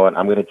said, you know what,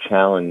 I'm going to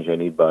challenge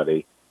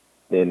anybody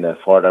in the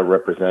Florida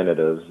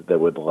representatives that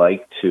would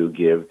like to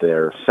give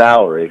their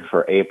salary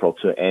for April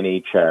to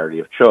any charity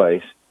of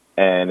choice.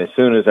 And as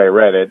soon as I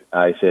read it,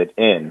 I said,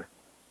 in.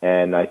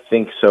 And I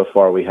think so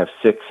far we have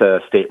 6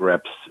 state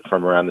reps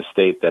from around the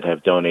state that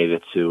have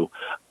donated to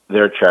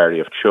their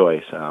charity of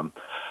choice.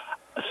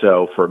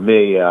 So for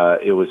me,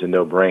 it was a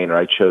no-brainer.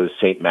 I chose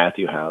St.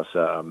 Matthew House.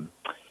 I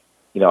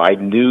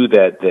knew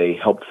that they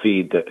help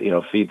feed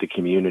the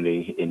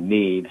community in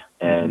need.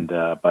 And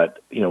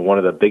but one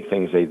of the big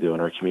things they do in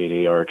our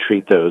community are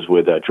treat those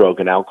with drug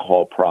and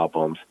alcohol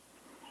problems.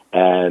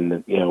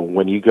 And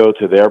when you go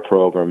to their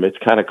program, it's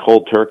kind of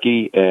cold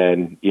turkey,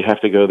 and you have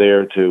to go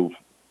there to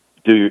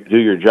do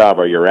your job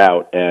or you're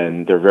out,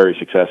 and they're very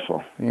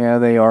successful. Yeah,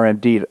 they are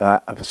indeed.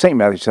 St.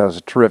 Matthew's House is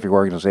a terrific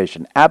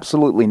organization.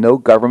 Absolutely no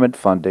government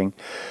funding.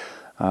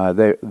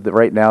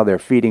 Right now they're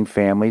feeding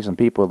families and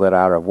people that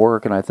are out of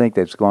work, and I think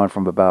that's gone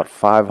from about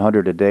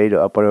 500 a day to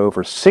up to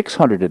over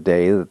 600 a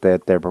day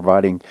that they're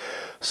providing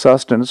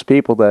sustenance.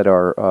 People that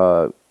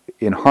are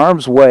in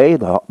harm's way,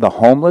 the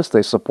homeless,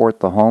 they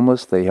support the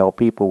homeless. They help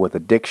people with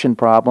addiction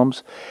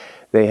problems.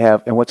 They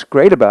have, and what's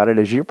great about it,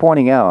 as you're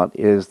pointing out,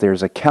 is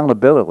there's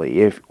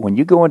accountability. When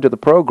you go into the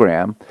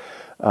program,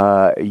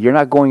 you're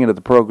not going into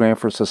the program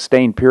for a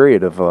sustained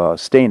period of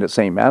staying at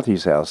St.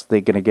 Matthew's House. They're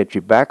going to get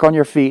you back on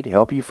your feet,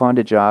 help you find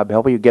a job,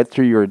 help you get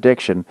through your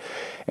addiction,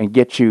 and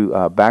get you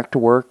back to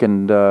work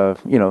and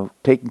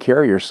taking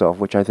care of yourself,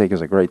 which I think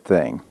is a great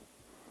thing.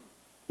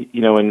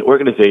 In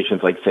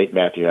organizations like St.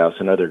 Matthew House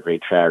and other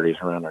great charities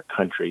around our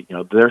country,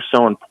 they're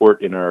so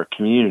important in our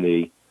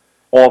community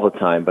all the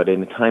time, but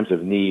in times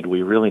of need,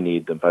 we really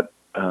need them. But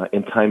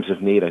in times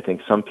of need, I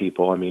think some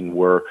people,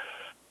 we're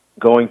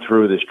going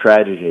through this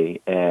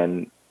tragedy,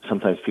 and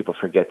sometimes people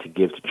forget to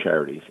give to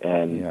charities.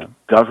 And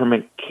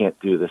government can't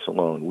do this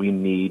alone. We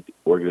need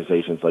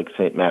organizations like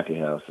St. Matthew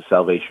House, the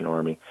Salvation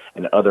Army,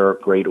 and other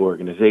great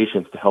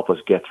organizations to help us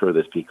get through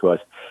this, because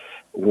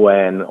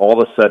when all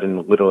of a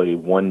sudden, literally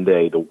one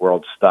day, the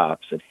world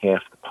stops and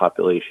half the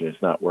population is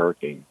not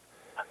working,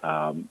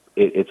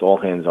 it's all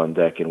hands on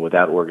deck, and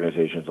without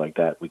organizations like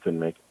that, we couldn't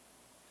make it.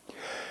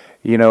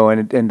 You know,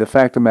 and the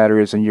fact of the matter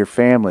is, in your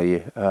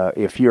family,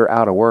 if you're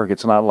out of work,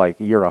 it's not like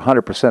you're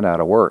 100%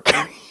 out of work.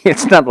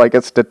 It's not like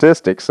a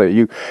statistic. So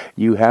you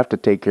have to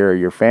take care of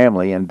your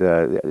family, and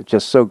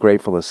just so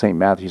grateful that St.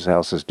 Matthew's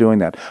House is doing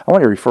that. I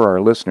want to refer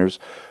our listeners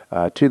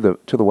to the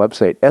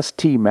website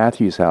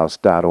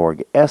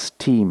stmatthewshouse.org,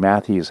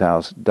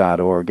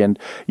 stmatthewshouse.org. And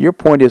your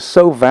point is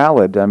so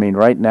valid. I mean,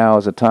 right now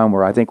is a time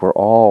where I think we're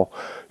all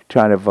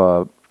trying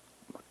to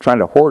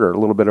hoard a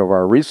little bit of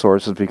our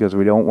resources because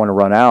we don't want to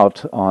run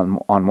out on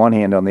one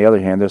hand. On the other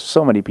hand, there's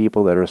so many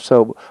people that are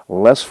so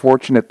less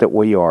fortunate that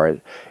we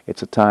are.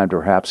 It's a time to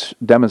perhaps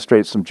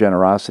demonstrate some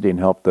generosity and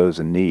help those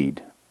in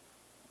need.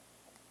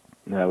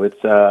 No, it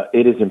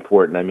is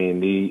important. I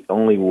mean, the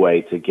only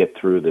way to get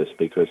through this,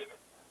 because,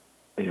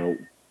 you know,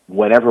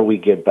 whenever we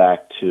get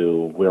back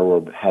to where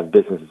we'll have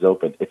businesses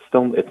open, it's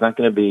not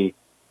going to be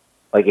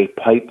like a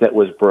pipe that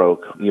was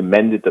broke. You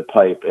mended the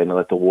pipe and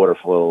let the water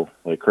flow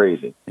like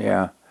crazy.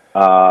 Yeah.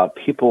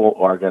 People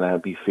are going to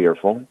be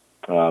fearful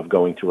of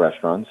going to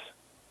restaurants,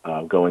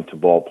 going to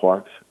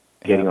ballparks,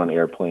 getting on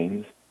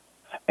airplanes,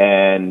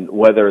 and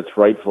whether it's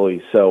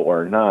rightfully so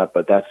or not,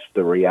 but that's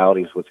the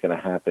reality is what's going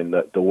to happen.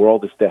 The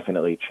world has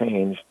definitely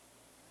changed,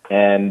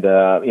 and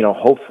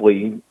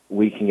hopefully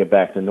we can get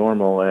back to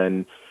normal.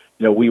 And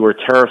we were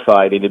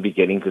terrified in the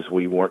beginning because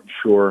we weren't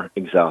sure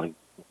exactly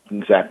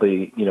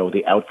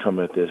the outcome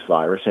of this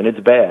virus, and it's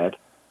bad,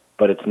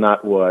 but it's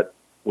not what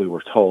we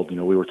were told.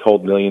 We were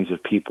told millions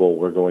of people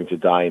were going to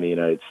die in the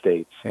United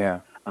States.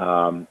 Yeah.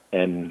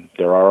 And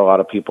there are a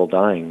lot of people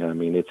dying. I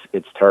mean,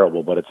 it's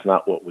terrible, but it's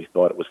not what we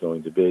thought it was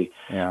going to be.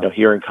 Yeah.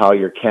 Here in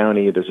Collier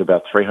County, there's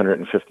about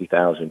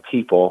 350,000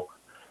 people,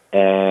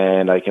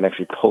 and I can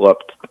actually pull up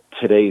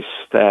today's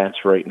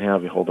stats right now.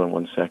 If you hold on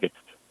one second.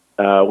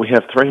 We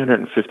have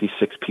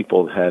 356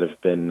 people that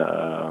have been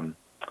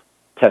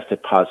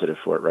tested positive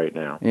for it right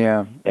now.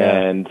 Yeah.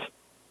 And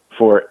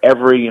for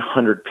every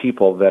 100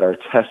 people that are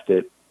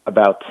tested,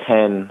 about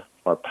 10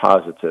 are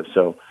positive.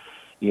 So,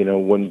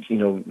 when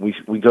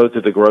we go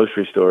to the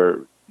grocery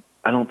store,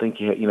 I don't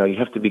think you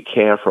have to be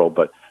careful,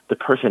 but the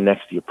person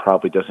next to you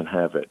probably doesn't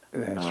have it.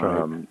 That's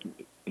right.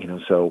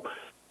 So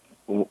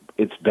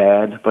it's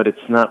bad, but it's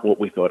not what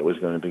we thought it was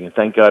going to be. And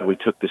thank God we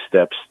took the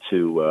steps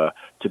to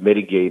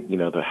mitigate,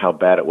 how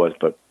bad it was.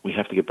 But we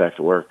have to get back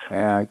to work.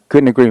 Yeah, I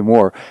couldn't agree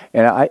more.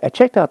 And I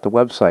checked out the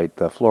website,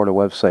 the Florida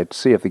website, to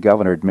see if the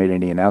governor had made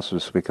any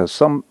announcements, because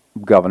some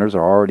governors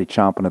are already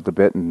chomping at the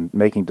bit and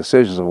making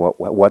decisions of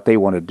what they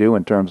want to do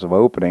in terms of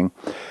opening.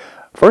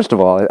 First of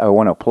all, I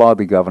want to applaud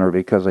the governor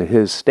because of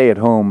his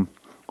stay-at-home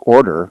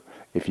order,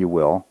 if you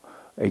will,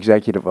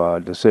 executive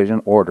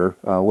decision order,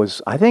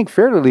 was, I think,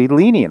 fairly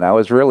lenient. I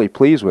was really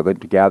pleased with it.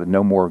 To gather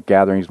no more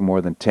gatherings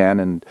more than 10,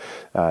 and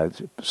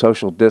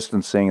social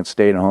distancing and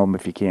staying at home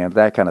if you can,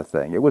 that kind of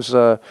thing. It was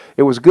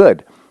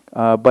good,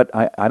 but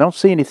I don't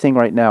see anything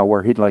right now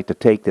where he'd like to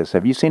take this.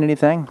 Have you seen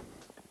anything?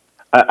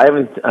 I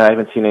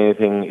haven't seen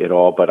anything at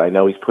all, but I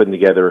know he's putting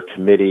together a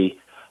committee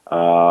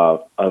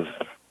of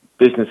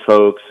business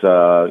folks,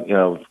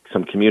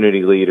 some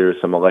community leaders,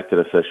 some elected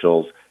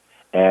officials.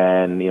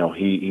 And,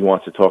 he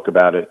wants to talk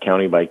about it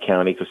county by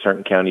county, because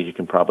certain counties you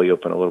can probably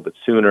open a little bit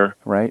sooner.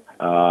 Right.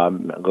 A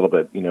little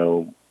bit,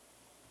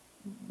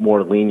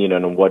 more lenient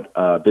on what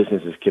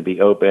businesses could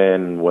be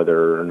open,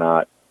 whether or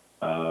not,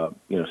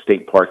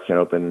 state parks can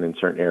open in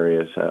certain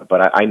areas.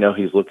 But I know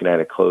he's looking at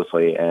it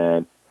closely,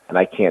 and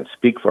I can't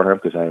speak for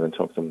him because I haven't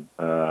talked to him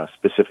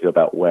specifically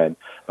about when,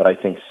 but I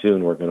think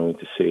soon we're going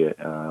to see it.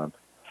 And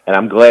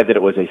I'm glad that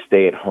it was a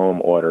stay-at-home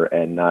order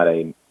and not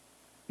a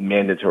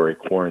mandatory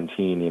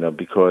quarantine,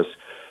 because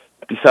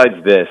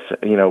besides this,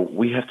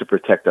 we have to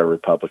protect our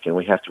republic, and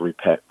we have to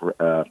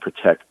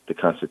protect the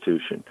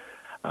Constitution.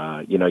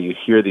 You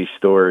hear these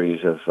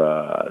stories of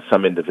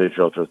some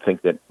individuals who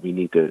think that we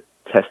need to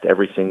test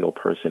every single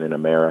person in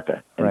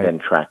America and then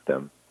track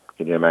them.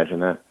 Can you imagine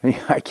that?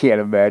 I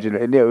can't imagine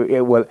it.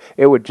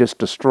 It would just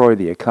destroy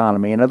the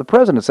economy. And the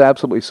president's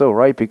absolutely so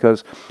right,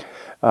 because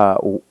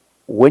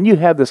when you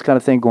have this kind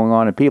of thing going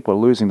on and people are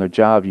losing their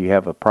jobs, you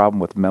have a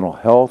problem with mental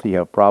health, you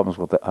have problems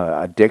with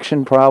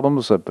addiction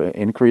problems,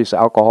 increased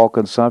alcohol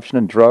consumption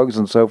and drugs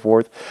and so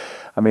forth.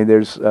 I mean,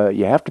 there's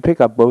you have to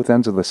pick up both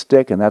ends of the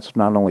stick, and that's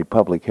not only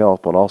public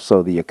health but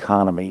also the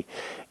economy.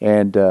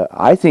 And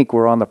I think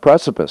we're on the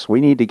precipice.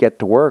 We need to get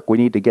to work. We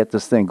need to get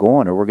this thing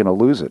going, or we're going to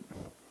lose it.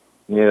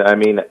 Yeah, I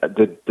mean,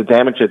 the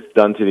damage that's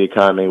done to the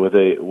economy with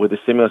the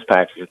stimulus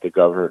package that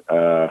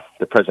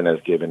the president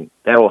has given,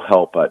 that will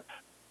help, but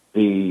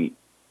the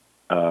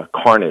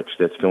carnage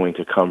that's going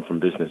to come from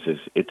businesses,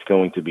 it's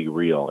going to be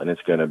real, and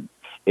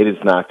it is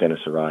not going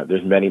to survive.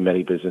 There's many,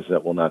 many businesses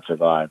that will not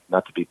survive.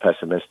 Not to be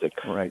pessimistic,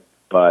 right?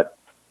 But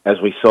as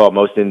we saw,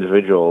 most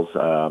individuals,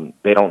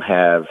 they don't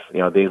have,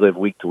 they live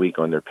week to week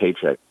on their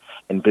paycheck,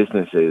 and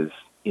businesses,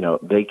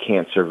 they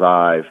can't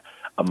survive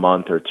a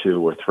month or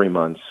 2 or 3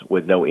 months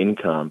with no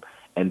income.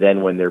 And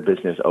then when their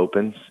business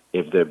opens,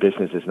 if their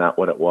business is not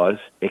what it was,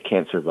 it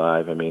can't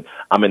survive. I mean,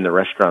 I'm in the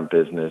restaurant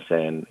business,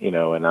 and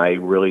and I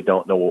really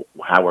don't know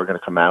how we're going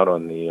to come out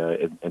on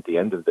at the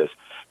end of this,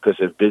 because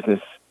if business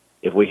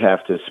if we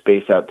have to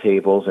space out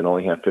tables and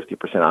only have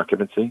 50%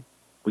 occupancy,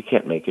 we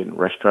can't make it.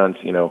 Restaurants,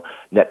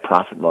 net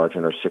profit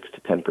margin are 6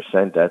 to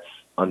 10%. That's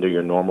under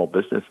your normal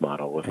business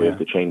model. If we have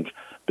to change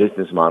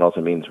business models,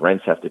 it means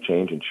rents have to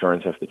change,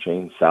 insurance have to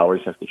change,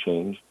 salaries have to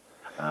change.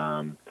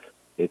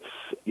 It's,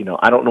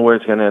 I don't know where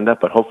it's going to end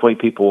up, but hopefully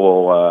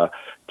people will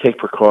take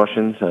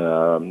precautions.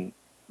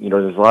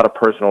 There's a lot of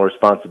personal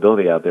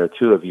responsibility out there,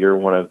 too, if you're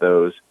one of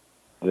those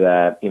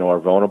that, are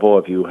vulnerable.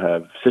 If you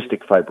have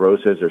cystic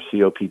fibrosis or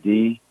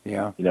COPD,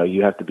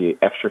 you have to be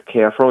extra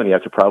careful, and you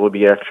have to probably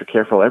be extra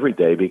careful every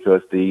day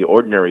because the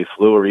ordinary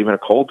flu or even a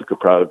cold could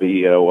probably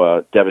be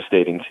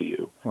devastating to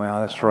you.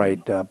 Well, that's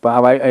right.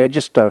 Bob, I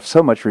just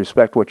so much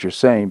respect what you're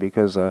saying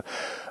because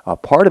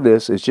part of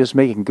this is just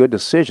making good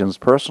decisions,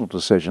 personal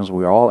decisions.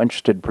 We're all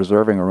interested in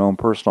preserving our own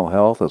personal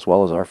health as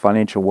well as our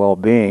financial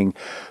well-being.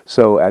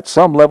 So at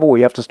some level,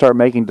 we have to start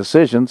making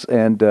decisions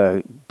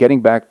and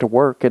getting back to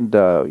work. And,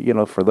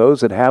 for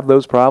those that have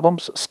those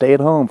problems, stay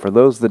at home. For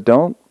those that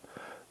don't,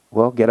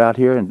 well, get out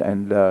here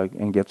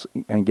and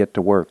get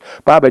to work.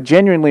 Bob, I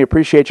genuinely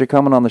appreciate you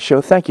coming on the show.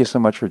 Thank you so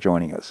much for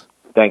joining us.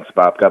 Thanks,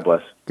 Bob. God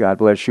bless. God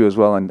bless you as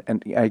well. And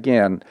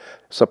again,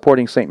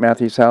 supporting St.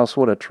 Matthew's House,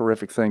 what a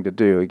terrific thing to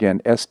do. Again,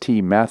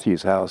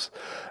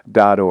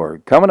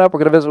 stmatthewshouse.org. Coming up, we're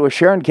going to visit with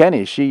Sharon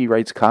Kenny. She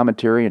writes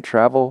commentary and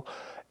travel,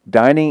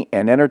 dining,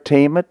 and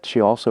entertainment. She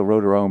also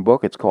wrote her own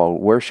book. It's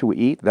called Where Should We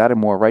Eat? That and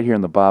more right here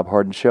in The Bob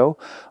Harden Show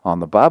on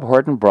the Bob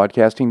Harden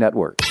Broadcasting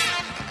Network.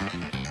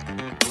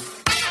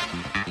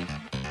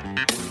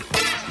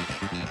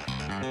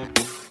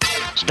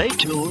 Stay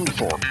tuned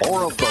for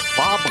more of the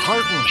Bob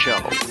Harden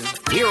Show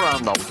here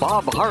on the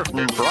Bob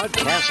Harden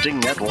Broadcasting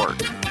Network.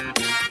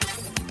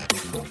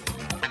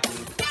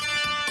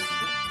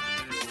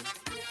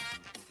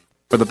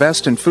 For the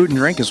best in food and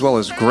drink as well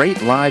as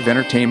great live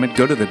entertainment,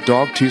 go to the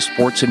Dogtooth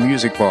Sports and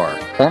Music Bar.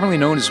 Formerly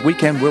known as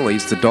Weekend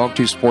Willie's, the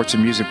Dogtooth Sports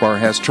and Music Bar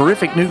has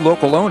terrific new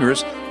local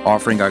owners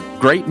offering a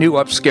great new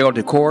upscale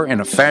decor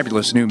and a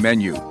fabulous new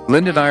menu.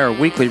 Linda and I are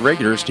weekly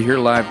regulars to hear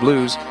live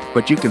blues,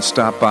 but you can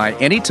stop by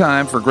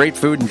anytime for great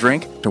food and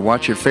drink, to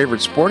watch your favorite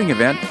sporting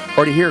event,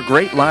 or to hear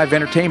great live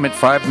entertainment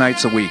 5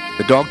 nights a week.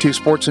 The Dogtooth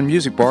Sports and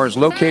Music Bar is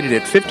located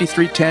at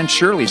 5310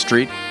 Shirley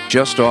Street,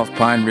 just off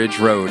Pine Ridge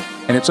Road,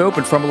 and it's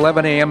open from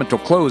 11 a.m. until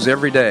close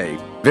every day.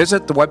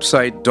 Visit the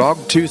website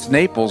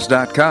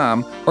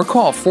dogtoothnaples.com or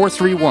call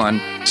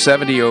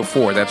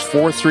 431-7004. That's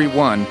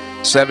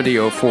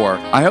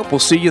 431-7004. I hope we'll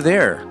see you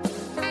there.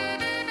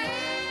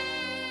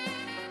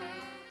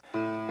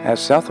 As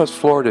Southwest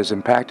Florida is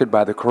impacted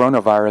by the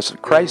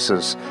coronavirus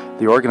crisis,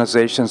 the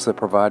organizations that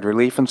provide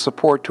relief and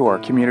support to our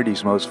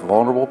community's most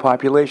vulnerable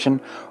population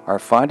are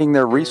finding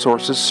their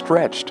resources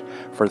stretched.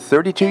 For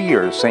 32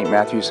 years, St.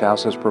 Matthew's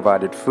House has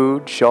provided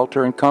food,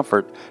 shelter, and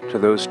comfort to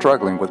those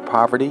struggling with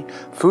poverty,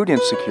 food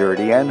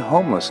insecurity, and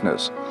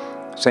homelessness.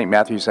 St.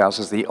 Matthew's House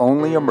is the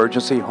only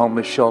emergency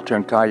homeless shelter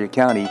in Collier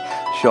County,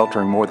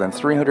 sheltering more than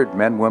 300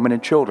 men, women,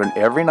 and children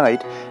every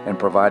night and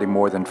providing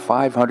more than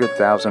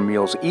 500,000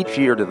 meals each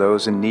year to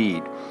those in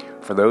need.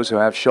 For those who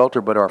have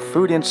shelter but are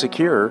food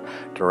insecure,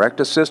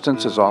 direct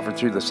assistance is offered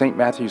through the St.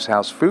 Matthew's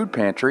House Food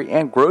Pantry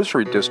and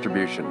grocery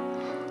distribution.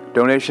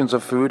 Donations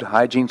of food,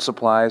 hygiene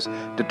supplies,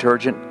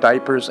 detergent,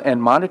 diapers,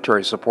 and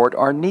monetary support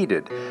are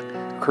needed.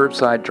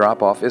 Curbside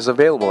drop-off is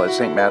available at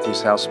St.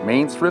 Matthew's House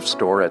Main Thrift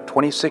Store at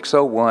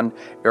 2601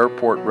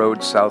 Airport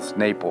Road, South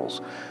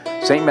Naples.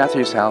 St.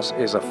 Matthew's House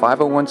is a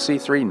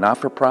 501c3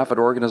 not-for-profit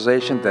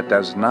organization that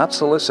does not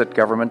solicit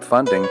government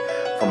funding.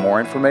 For more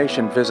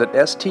information, visit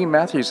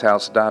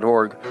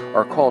stmatthewshouse.org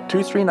or call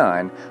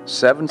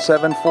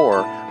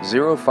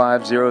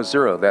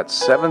 239-774-0500.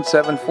 That's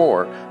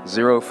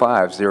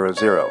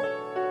 774-0500.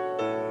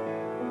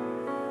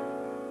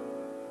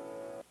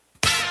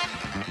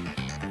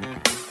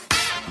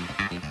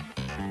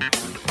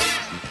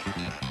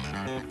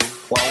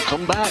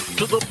 Welcome back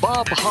to the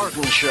Bob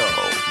Harden Show.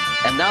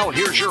 And now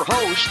here's your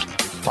host,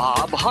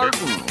 Bob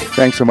Harden.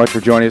 Thanks so much for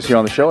joining us here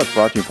on the show. It's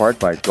brought to you in part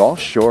by Gulf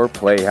Shore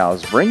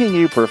Playhouse, bringing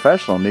you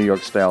professional New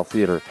York-style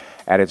theater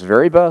at its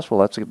very best. Well,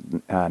 that's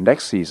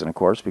next season, of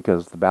course,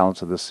 because the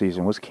balance of this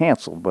season was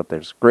canceled. But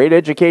there's great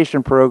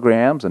education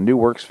programs, a New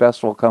Works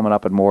Festival coming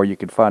up, and more. You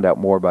can find out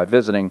more by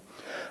visiting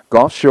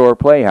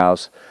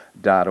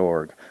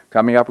gulfshoreplayhouse.org.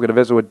 Coming up, we're going to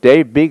visit with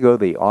Dave Bego,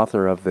 the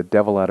author of The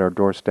Devil at Our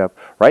Doorstep.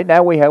 Right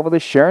now, we have with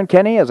us Sharon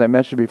Kenny. As I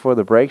mentioned before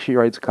the break, she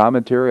writes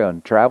commentary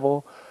on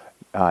travel,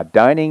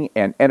 dining,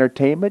 and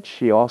entertainment.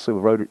 She also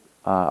wrote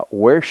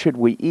Where Should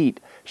We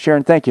Eat?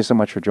 Sharon, thank you so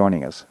much for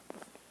joining us.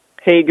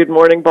 Hey, good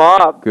morning,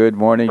 Bob. Good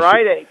morning.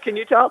 Friday. Can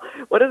you tell?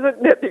 What is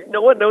it?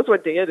 No one knows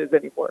what day it is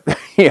anymore.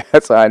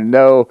 Yes, I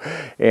know.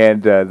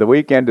 And the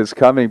weekend is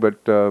coming, but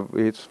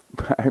it's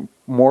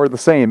more the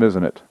same,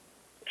 isn't it?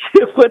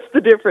 What's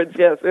the difference?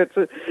 Yes, it's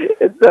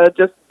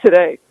just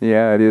today.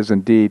 Yeah, it is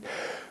indeed.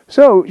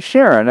 So,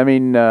 Sharon, I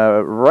mean,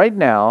 right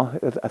now,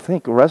 I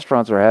think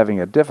restaurants are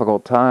having a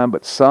difficult time,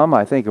 but some,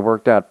 I think, have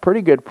worked out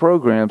pretty good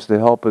programs to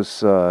help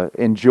us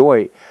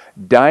enjoy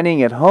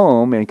dining at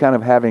home and kind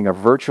of having a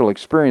virtual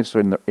experience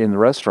in the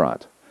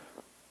restaurant.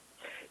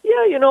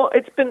 Yeah,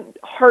 it's been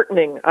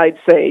heartening, I'd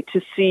say,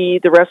 to see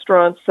the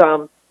restaurants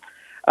kind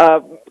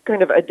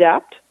of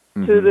adapt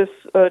to this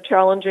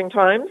challenging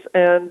times.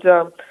 And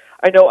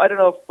I don't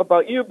know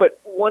about you, but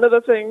one of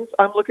the things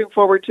I'm looking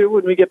forward to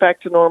when we get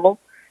back to normal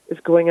is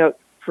going out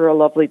for a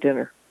lovely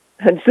dinner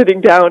and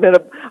sitting down. And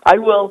I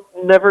will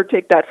never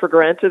take that for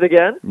granted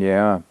again.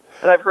 Yeah.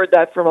 And I've heard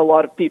that from a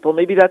lot of people.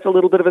 Maybe that's a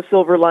little bit of a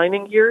silver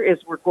lining here, is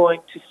we're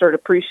going to start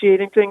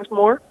appreciating things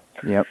more.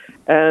 Yep.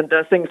 And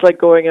things like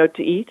going out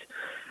to eat.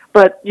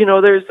 But,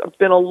 there's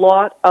been a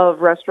lot of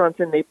restaurants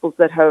in Naples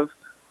that have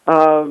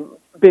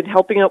been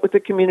helping out with the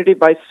community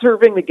by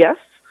serving the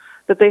guests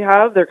that they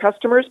have, their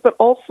customers, but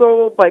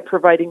also by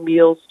providing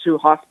meals to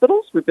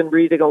hospitals. We've been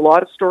reading a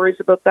lot of stories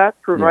about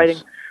that, providing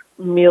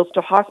meals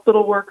to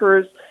hospital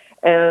workers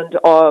and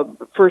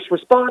first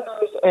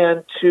responders,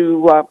 and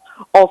to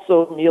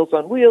also Meals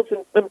on Wheels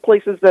in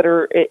places that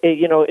are,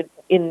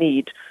 in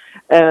need.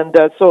 And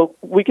so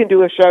we can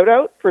do a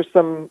shout-out for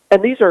some,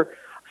 and these are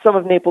some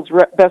of Naples'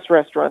 best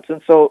restaurants,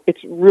 and so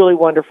it's really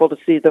wonderful to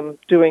see them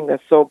doing this.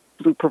 So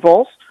Blue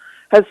Provence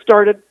has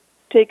started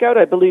takeout.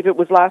 I believe it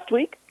was last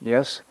week.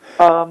 Yes.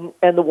 And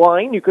the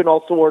wine, you can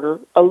also order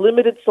a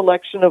limited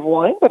selection of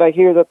wine, but I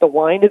hear that the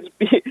wine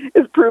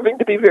is proving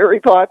to be very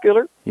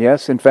popular.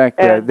 Yes, in fact,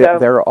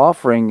 they're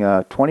offering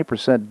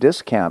 20%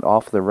 discount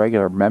off the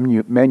regular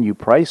menu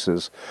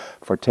prices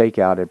for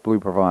takeout at Blue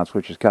Provence,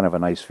 which is kind of a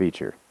nice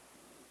feature.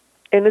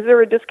 And is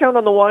there a discount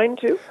on the wine,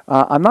 too?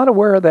 I'm not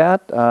aware of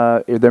that.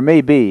 There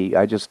may be.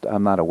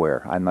 I'm not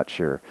aware. I'm not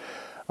sure.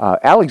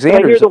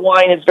 Alexander's... I hear the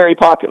wine is very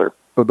popular.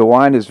 The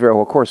wine is very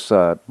well. Of course,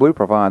 Blue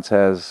Provence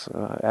has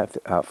a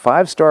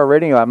 5-star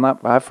rating.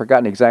 I've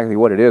forgotten exactly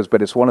what it is,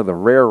 but it's one of the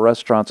rare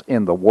restaurants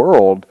in the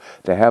world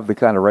to have the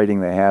kind of rating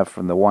they have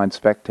from the Wine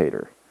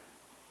Spectator.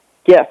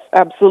 Yes,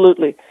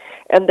 absolutely.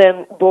 And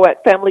then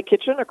Boët Family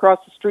Kitchen across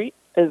the street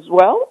as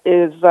well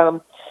is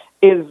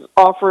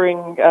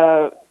offering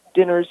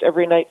dinners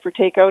every night for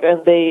takeout.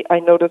 And I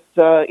noticed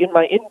in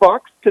my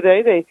inbox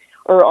today they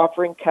are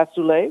offering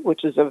cassoulet,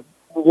 which is a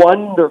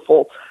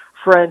wonderful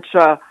French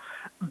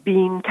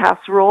bean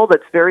casserole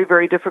that's very,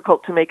 very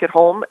difficult to make at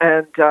home,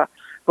 and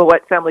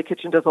Boët Family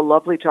Kitchen does a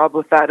lovely job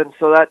with that, and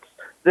so that's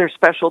their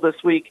special this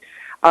week,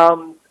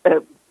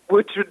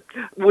 which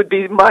would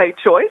be my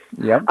choice.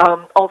 Yep.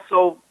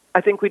 Also, I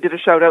think we did a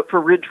shout-out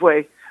for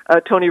Ridgeway.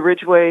 Tony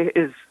Ridgeway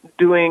is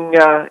doing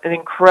an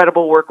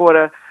incredible work.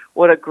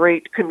 What a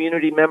great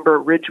community member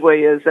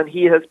Ridgeway is, and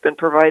he has been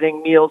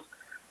providing meals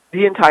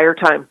the entire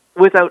time,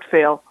 without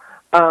fail,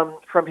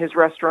 from his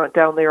restaurant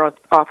down there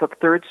off of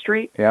 3rd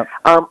Street. Yep.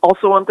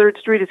 Also on 3rd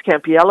Street is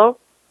Campiello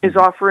is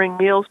offering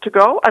meals to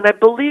go, and I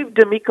believe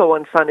D'Amico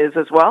and Son is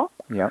as well.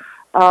 Yep.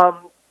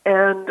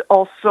 And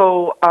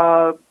also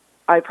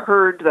I've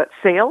heard that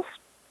Sales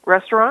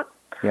Restaurant,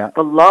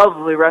 the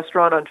lovely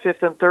restaurant on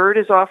 5th and 3rd,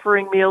 is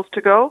offering meals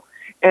to go,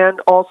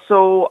 and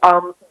also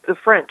the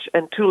French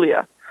and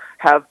Tulia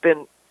have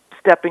been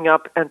stepping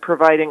up and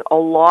providing a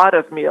lot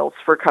of meals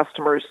for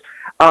customers.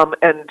 I'm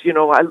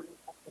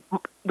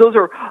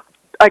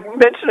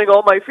mentioning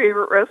all my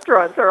favorite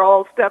restaurants are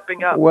all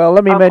stepping up. Well,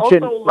 let me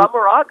mention also La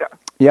Moraga.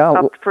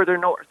 Up further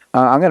north.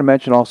 I'm going to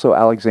mention also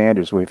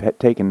Alexander's. We've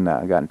gotten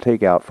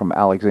takeout from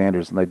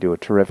Alexander's, and they do a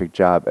terrific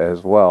job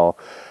as well.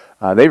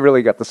 They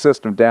really got the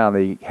system down.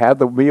 They have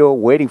the meal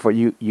waiting for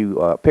you.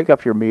 You pick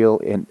up your meal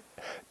in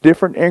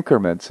different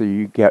increments, so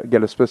you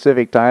get a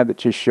specific time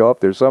that you show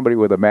up. There's somebody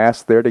with a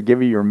mask there to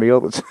give you your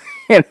meal that's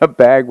in a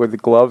bag with the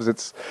gloves.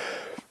 It's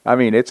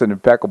an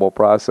impeccable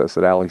process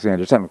at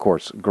Alexander's, and of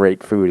course,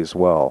 great food as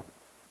well.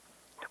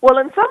 Well,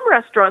 and some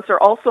restaurants are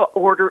also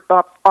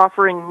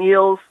offering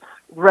meals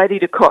ready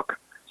to cook.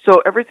 So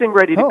everything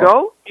ready to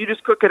go, you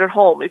just cook it at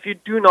home. If you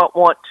do not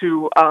want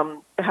to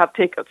have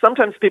takeout,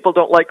 sometimes people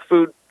don't like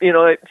food.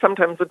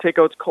 Sometimes the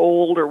takeout's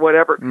cold or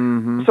whatever.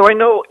 Mm-hmm. So I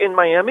know in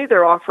Miami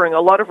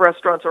a lot of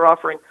restaurants are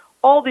offering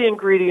all the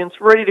ingredients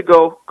ready to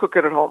go, cook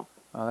it at home.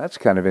 Oh, that's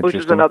kind of interesting.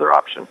 Which is another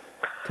option.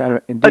 Kind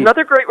of indeed.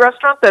 Another great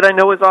restaurant that I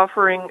know is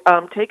offering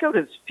takeout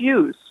is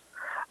Fuse,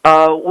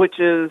 which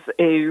is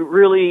a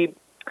really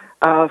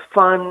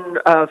fun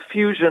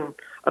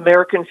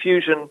American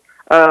fusion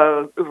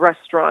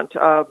restaurant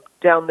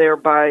down there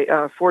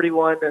by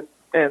 41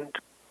 and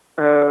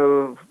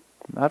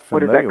not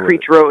what is that,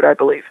 Creech Road, I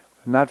believe.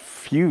 Not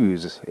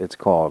Fuse, it's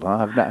called.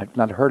 Huh? I've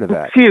not heard of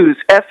that. Fuse,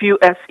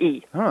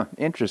 F-U-S-E. Huh,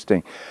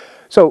 interesting.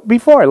 So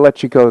before I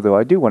let you go, though,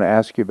 I do want to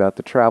ask you about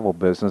the travel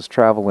business,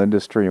 travel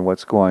industry, and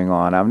what's going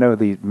on. I know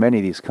many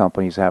of these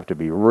companies have to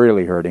be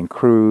really hurting,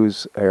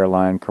 cruise,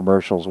 airline,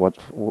 commercials,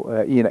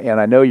 and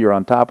I know you're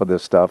on top of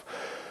this stuff.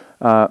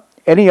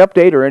 Any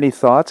update or any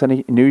thoughts,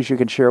 any news you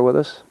can share with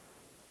us?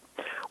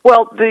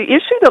 Well, the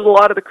issue that a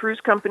lot of the cruise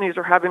companies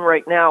are having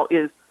right now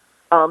is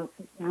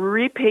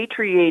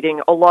repatriating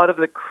a lot of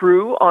the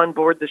crew on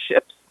board the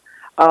ships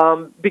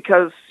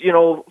because,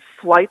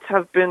 flights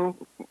have been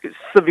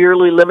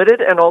severely limited,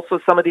 and also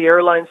some of the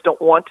airlines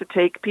don't want to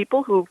take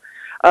people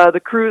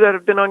the crew that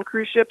have been on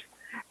cruise ships.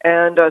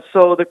 And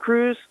so the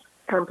cruise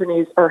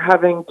companies are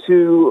having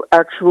to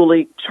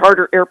actually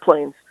charter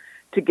airplanes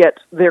to get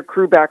their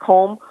crew back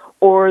home,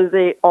 or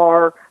they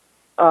are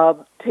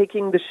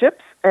taking the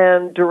ships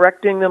and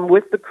directing them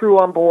with the crew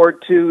on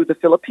board to the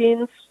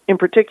Philippines, in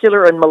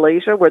particular, and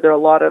Malaysia, where there are a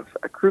lot of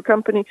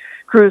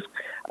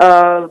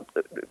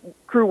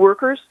crew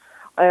workers.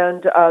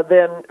 And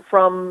then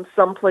from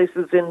some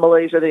places in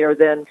Malaysia, they are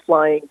then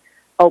flying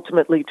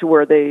ultimately to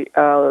where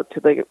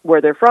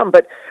where they're from.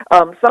 But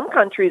some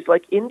countries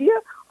like India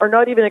are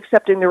not even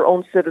accepting their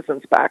own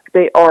citizens back.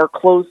 They are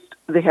closed.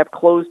 They have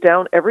closed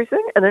down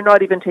everything, and they're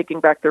not even taking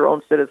back their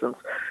own citizens.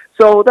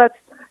 So that's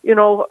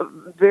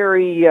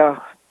very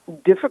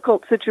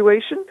difficult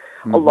situation.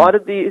 Mm-hmm. A lot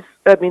of these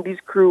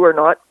crew are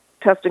not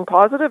testing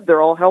positive.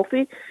 They're all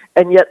healthy,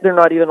 and yet they're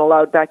not even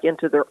allowed back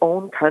into their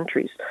own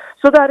countries.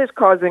 So that is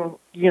causing,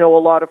 a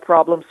lot of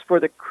problems for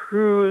the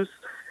cruise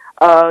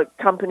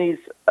companies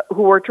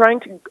who are trying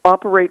to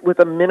operate with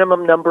a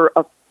minimum number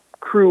of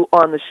crew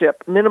on the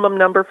ship. Minimum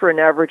number for an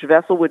average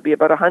vessel would be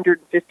about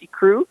 150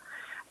 crew,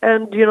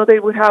 and, they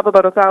would have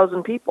about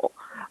 1,000 people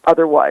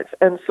otherwise.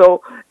 And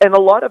a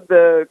lot of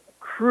the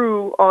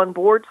crew on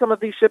board some of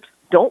these ships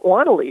don't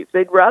want to leave.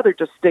 They'd rather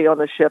just stay on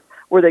the ship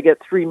where they get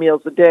 3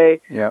 meals a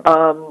day, yep.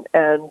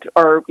 And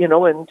are,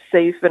 in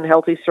safe and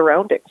healthy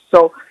surroundings.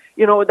 So,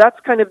 that's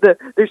kind of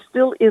they're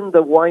still in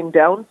the wind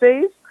down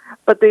phase,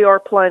 but they are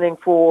planning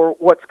for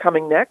what's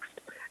coming next.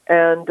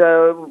 And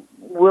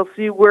we'll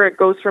see where it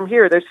goes from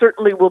here. There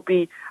certainly will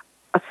be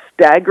a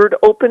staggered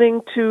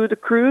opening to the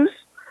cruise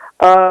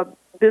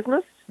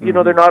business.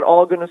 Mm-hmm. They're not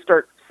all going to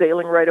start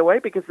sailing right away,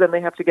 because then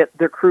they have to get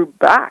their crew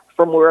back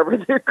from wherever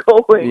they're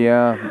going,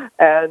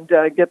 and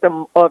get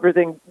them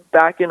everything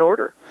back in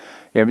order.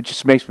 Yeah, it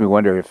just makes me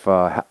wonder if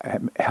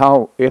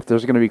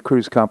there's going to be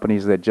cruise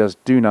companies that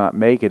just do not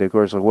make it. Of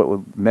course,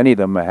 many of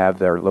them have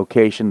their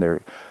location,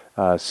 they're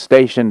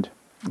stationed,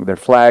 their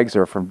flags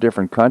are from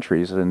different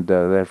countries, and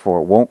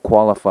therefore won't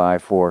qualify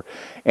for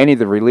any of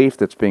the relief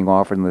that's being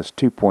offered in this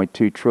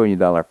 $2.2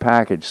 trillion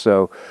package.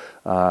 So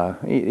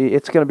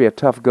it's going to be a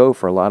tough go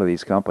for a lot of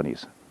these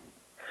companies.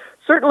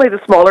 Certainly the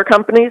smaller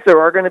companies,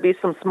 there are going to be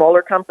some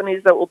smaller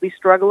companies that will be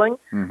struggling.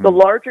 Mm-hmm. The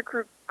larger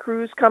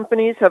cruise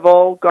companies have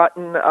all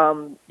gotten,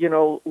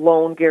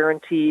 loan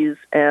guarantees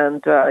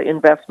and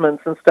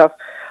investments and stuff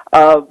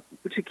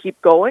to keep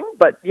going.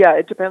 But, yeah,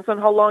 it depends on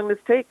how long this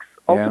takes.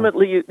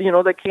 Ultimately,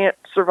 they can't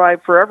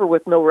survive forever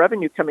with no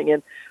revenue coming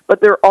in.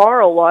 But there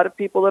are a lot of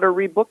people that are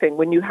rebooking.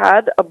 When you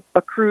had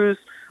a cruise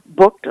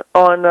booked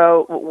on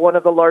one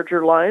of the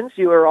larger lines,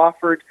 you are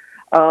offered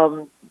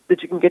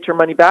that you can get your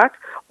money back,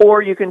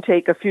 or you can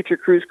take a future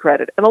cruise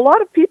credit. And a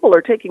lot of people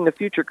are taking the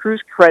future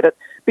cruise credit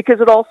because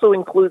it also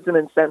includes an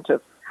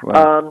incentive,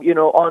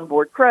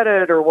 onboard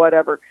credit or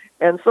whatever.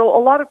 And so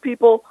a lot of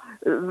people,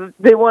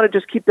 they want to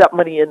just keep that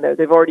money in there.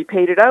 They've already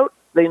paid it out.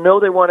 They know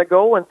they want to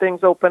go when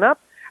things open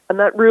up. And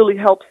that really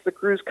helps the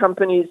cruise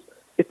companies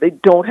if they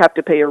don't have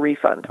to pay a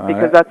refund,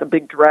 because that's a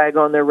big drag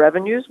on their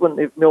revenues when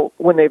they've no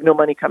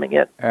money coming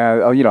in.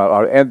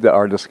 I'll end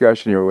our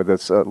discussion here with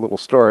this little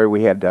story.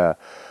 We had a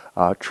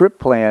trip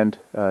planned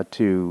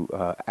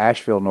to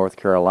Asheville, North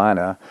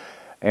Carolina,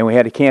 and we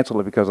had to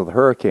cancel it because of the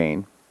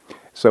hurricane.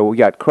 So we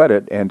got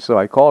credit, and so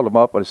I called them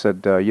up and I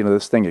said,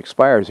 this thing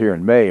expires here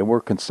in May, and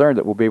we're concerned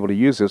that we'll be able to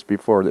use this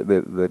before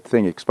the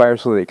thing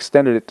expires, so they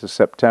extended it to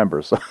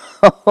September. So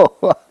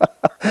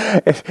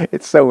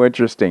it's so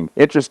interesting.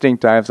 Interesting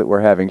times that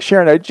we're having.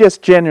 Sharon, I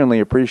just genuinely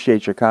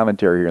appreciate your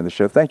commentary here on the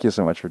show. Thank you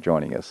so much for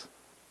joining us.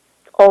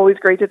 Always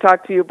great to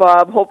talk to you,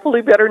 Bob.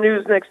 Hopefully better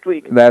news next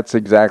week. That's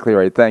exactly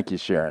right. Thank you,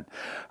 Sharon.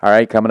 All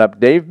right, coming up,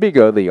 Dave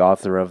Bigo, the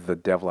author of The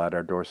Devil at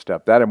Our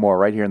Doorstep. That and more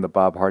right here in The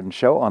Bob Harden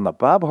Show on the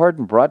Bob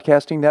Harden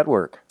Broadcasting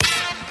Network.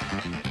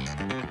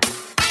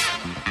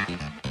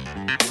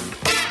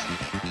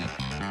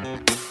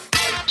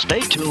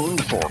 Stay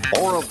tuned for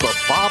more of The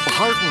Bob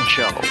Harden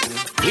Show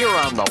here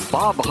on the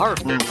Bob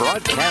Harden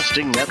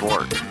Broadcasting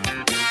Network.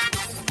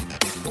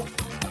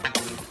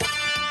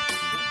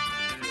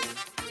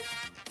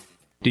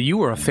 Do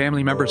you or a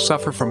family member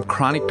suffer from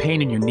chronic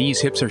pain in your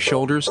knees, hips, or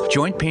shoulders?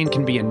 Joint pain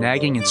can be a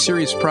nagging and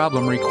serious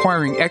problem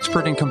requiring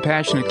expert and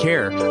compassionate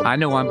care. I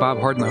know I'm Bob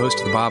Harden, the host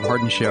of The Bob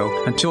Harden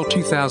Show. Until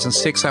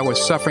 2006, I was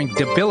suffering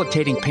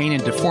debilitating pain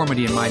and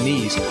deformity in my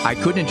knees. I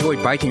couldn't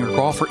enjoy biking or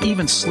golf or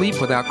even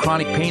sleep without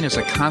chronic pain as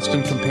a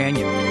constant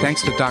companion.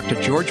 Thanks to Dr.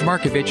 George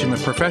Markovich and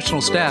the professional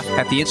staff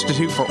at the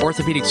Institute for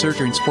Orthopedic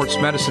Surgery and Sports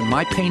Medicine,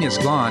 my pain is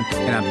gone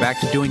and I'm back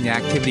to doing the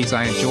activities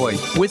I enjoy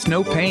with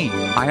no pain.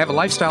 I have a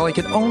lifestyle I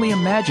could only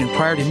imagine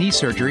prior to knee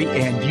surgery,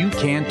 and you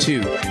can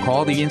too.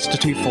 Call the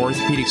Institute for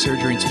Orthopedic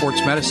Surgery and Sports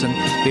Medicine.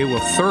 They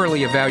will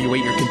thoroughly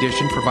evaluate your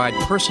condition, provide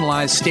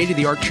personalized,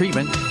 state-of-the-art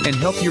treatment, and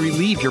help you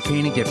relieve your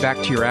pain and get back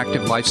to your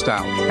active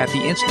lifestyle. At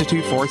the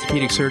Institute for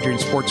Orthopedic Surgery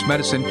and Sports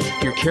Medicine,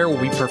 your care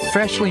will be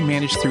professionally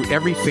managed through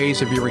every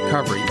phase of your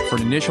recovery. For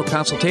an initial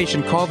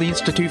consultation, call the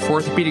Institute for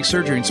Orthopedic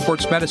Surgery and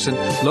Sports Medicine,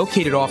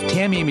 located off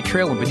Tamiami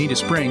Trail in Bonita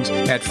Springs,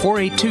 at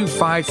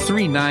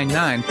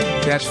 482-5399.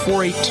 That's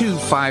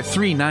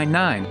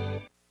 482-5399.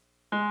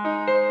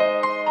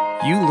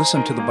 You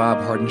listen to The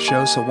Bob Harden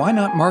Show, so why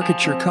not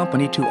market your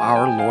company to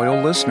our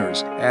loyal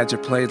listeners? Ads are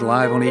played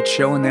live on each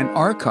show and then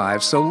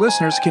archived so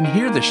listeners can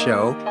hear the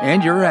show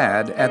and your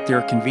ad at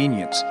their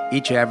convenience.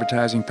 Each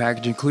advertising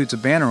package includes a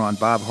banner on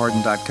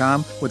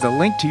bobharden.com with a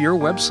link to your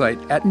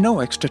website at no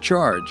extra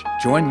charge.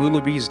 Join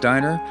Lulabee's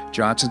Diner,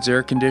 Johnson's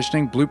Air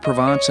Conditioning, Blue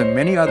Provence, and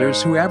many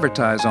others who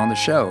advertise on the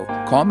show.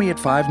 Call me at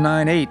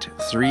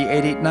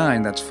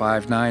 598-3889, that's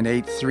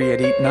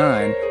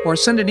 598-3889, or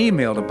send an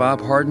email to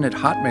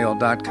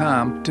bobharden@hotmail.com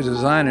to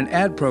design an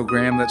ad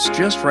program that's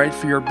just right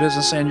for your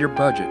business and your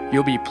budget.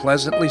 You'll be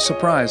pleasantly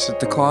surprised at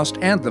the cost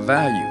and the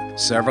value.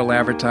 Several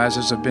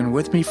advertisers have been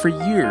with me for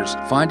years.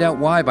 Find out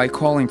why by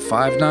calling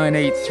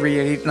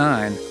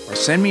 598-3889 or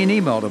send me an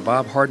email to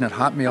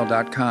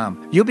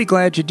bobharden@hotmail.com. You'll be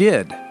glad you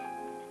did.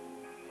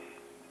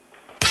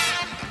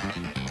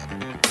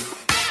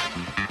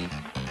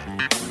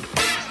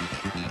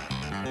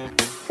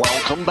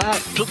 Welcome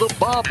back to the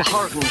Bob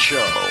Harden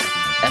Show.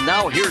 And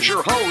now here's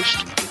your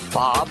host,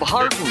 Bob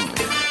Harden.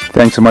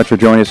 Thanks so much for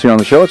joining us here on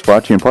the show. It's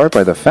brought to you in part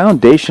by the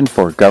Foundation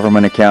for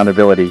Government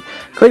Accountability,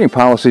 creating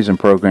policies and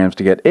programs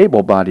to get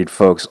able-bodied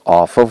folks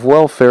off of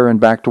welfare and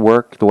back to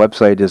work. The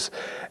website is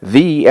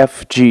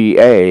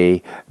thefga.org.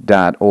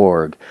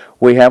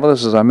 We have with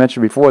us, as I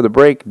mentioned before the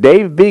break,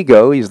 Dave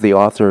Bego. He's the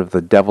author of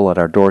The Devil at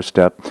Our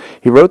Doorstep.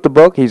 He wrote the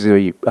book. He's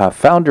the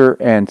founder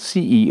and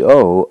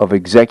CEO of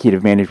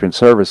Executive Management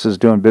Services,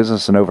 doing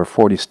business in over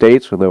 40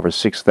 states with over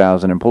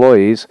 6,000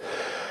 employees.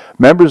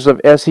 Members of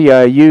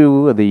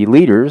SEIU, the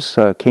leaders,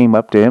 came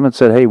up to him and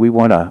said, hey, we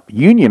want to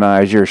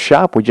unionize your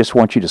shop. We just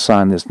want you to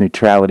sign this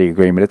neutrality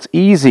agreement. It's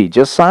easy.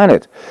 Just sign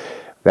it.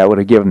 That would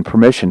have given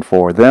permission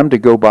for them to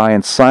go by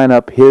and sign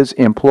up his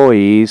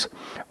employees.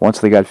 Once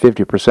they got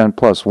 50%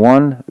 plus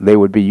one, they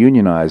would be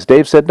unionized.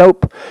 Dave said,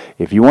 nope.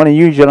 If you want to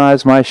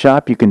unionize my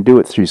shop, you can do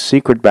it through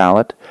secret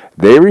ballot.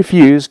 They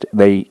refused.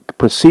 They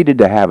proceeded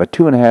to have a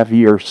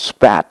 2.5-year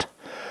spat.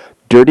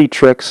 Dirty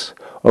tricks.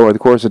 Over the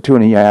course of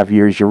 2.5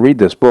 years, you read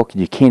this book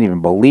and you can't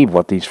even believe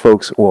what these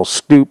folks will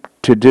stoop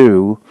to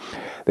do.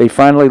 They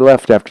finally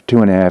left after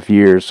 2.5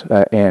 years,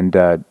 and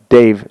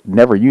Dave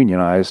never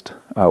unionized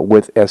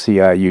with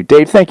SEIU.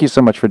 Dave, thank you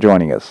so much for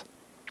joining us.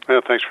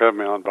 Yeah, thanks for having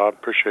me on, Bob.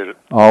 Appreciate it.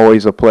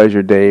 Always a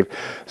pleasure, Dave.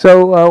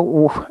 So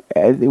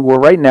we're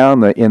right now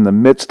in the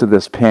midst of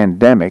this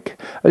pandemic.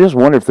 I just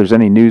wonder if there's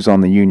any news on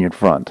the union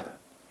front.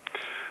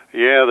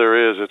 Yeah, there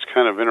is. It's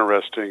kind of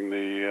interesting.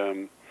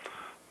 The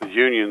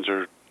unions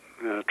are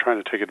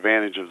trying to take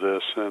advantage of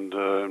this, and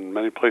in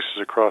many places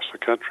across the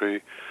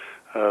country,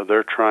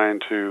 they're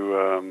trying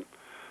to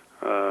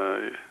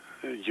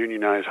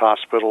unionize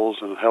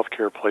hospitals and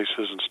healthcare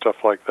places and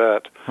stuff like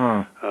that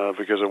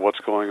because of what's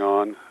going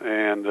on.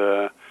 And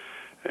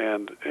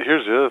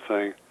here's the other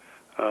thing: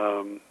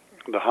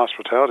 the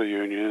hospitality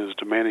union is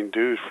demanding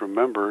dues from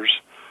members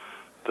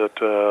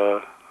that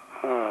are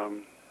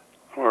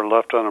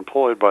left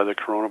unemployed by the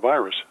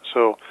coronavirus.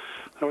 So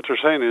what they're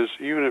saying is,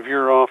 even if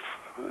you're off.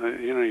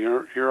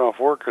 You're off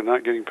work and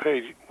not getting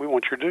paid. We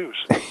want your dues.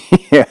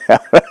 Yeah,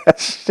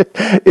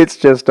 it's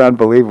just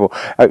unbelievable.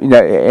 And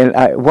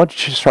I want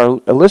just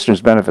our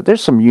listeners' benefit.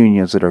 There's some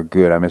unions that are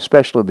good. I mean,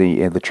 especially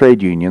the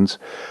trade unions.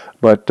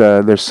 But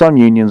there's some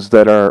unions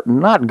that are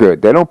not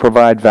good. They don't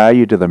provide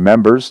value to the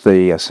members.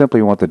 They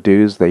simply want the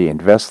dues. They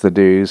invest the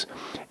dues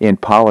in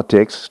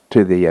politics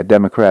to the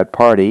Democrat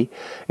Party,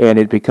 and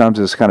it becomes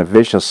this kind of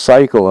vicious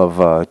cycle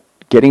of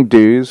getting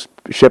dues,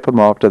 shipping them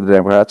off to the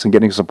Democrats, and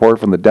getting support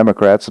from the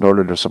Democrats in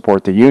order to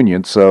support the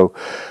union. So,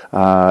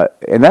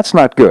 and that's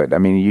not good. I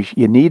mean,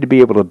 you need to be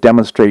able to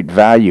demonstrate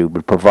value,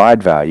 but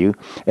provide value.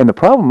 And the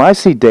problem I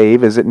see,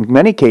 Dave, is that in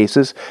many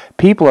cases,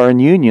 people are in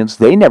unions.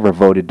 They never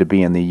voted to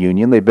be in the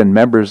union. They've been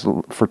members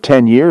for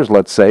 10 years,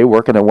 let's say,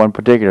 working at one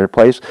particular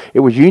place. It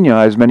was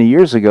unionized many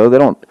years ago. They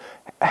don't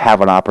have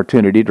an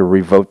opportunity to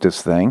revote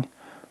this thing.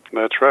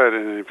 That's right.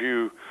 And if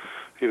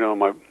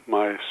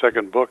my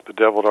second book, The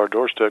Devil at Our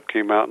Doorstep,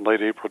 came out in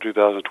late April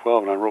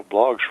 2012, and I wrote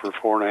blogs for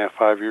 4.5,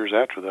 5 years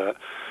after that.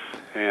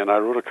 And I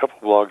wrote a couple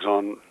blogs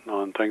on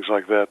things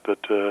like that,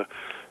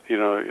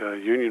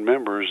 union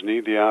members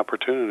need the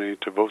opportunity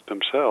to vote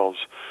themselves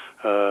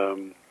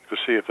to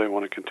see if they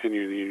want to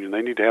continue in the union.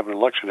 They need to have an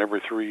election every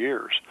 3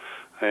 years.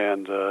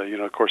 And,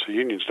 of course, the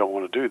unions don't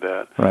want to do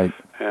that. Right.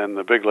 And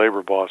the big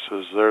labor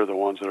bosses, they're the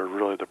ones that are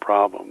really the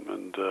problem.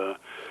 And,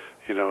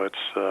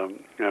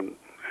 and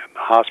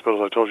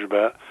hospitals I told you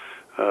about,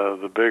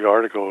 the big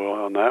article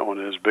on that one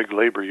is Big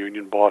Labor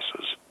Union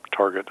Bosses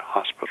Target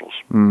Hospitals.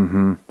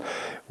 Mm-hmm.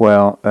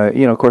 Well,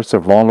 of course, they're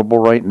vulnerable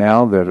right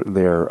now.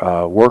 Their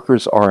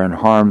workers are in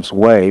harm's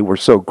way. We're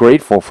so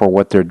grateful for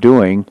what they're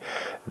doing.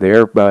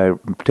 They're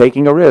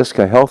taking a risk,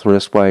 a health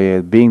risk, by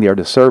being there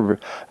to serve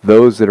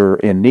those that are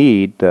in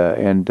need,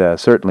 and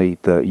certainly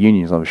the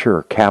unions, I'm sure,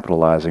 are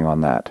capitalizing on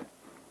that.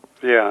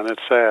 Yeah, and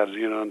it's sad,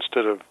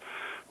 instead of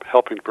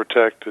helping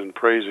protect and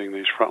praising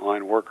these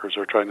frontline workers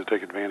are trying to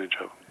take advantage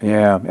of.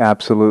 Yeah,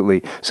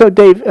 absolutely. So,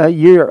 Dave,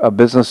 you're a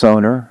business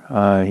owner.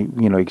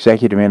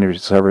 Executive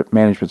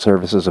Management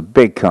Services is a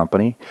big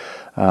company.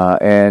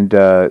 And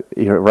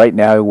right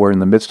now we're in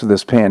the midst of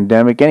this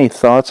pandemic. Any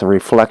thoughts or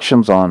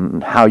reflections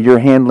on how you're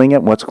handling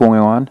it, what's going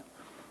on?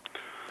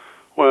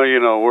 Well,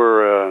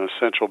 we're an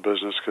essential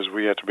business because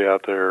we have to be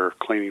out there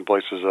cleaning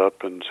places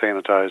up and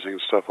sanitizing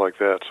and stuff like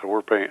that. So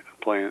we're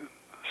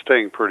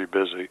staying pretty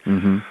busy.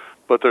 Mm-hmm.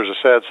 But there's a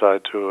sad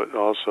side to it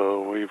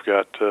also. We've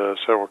got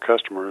several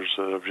customers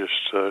that have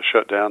just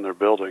shut down their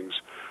buildings.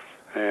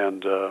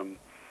 And,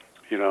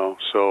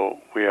 so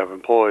we have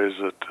employees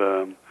that,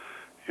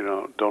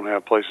 don't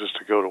have places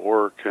to go to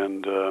work.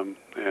 And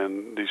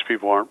these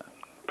people aren't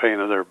paying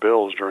their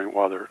bills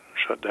while they're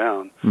shut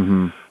down.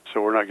 Mm-hmm.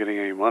 So we're not getting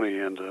any money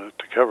in to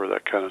cover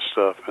that kind of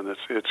stuff, and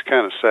it's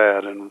kind of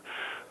sad. And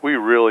we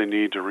really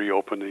need to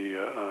reopen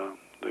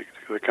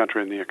the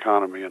country and the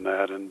economy and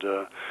that. And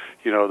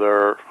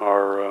there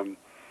are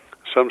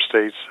some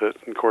states that,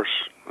 of course,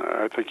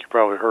 I think you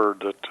probably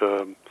heard that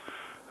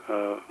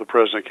the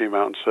president came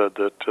out and said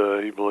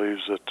that he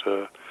believes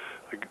that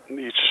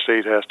each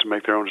state has to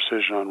make their own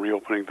decision on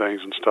reopening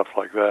things and stuff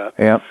like that.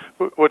 Yeah.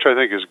 Which I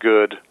think is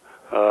good,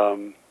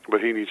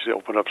 but he needs to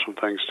open up some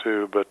things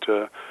too. But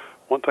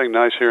one thing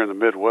nice here in the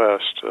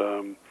Midwest,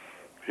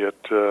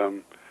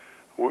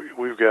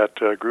 we've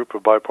got a group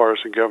of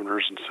bipartisan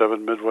governors in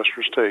 7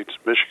 Midwestern states,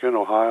 Michigan,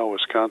 Ohio,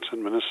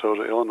 Wisconsin,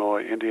 Minnesota,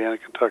 Illinois, Indiana,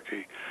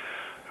 Kentucky,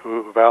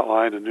 who have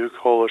outlined a new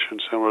coalition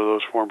similar to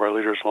those formed by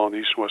leaders along the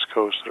East and West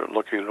Coast that are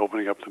looking at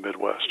opening up the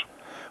Midwest.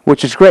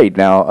 Which is great.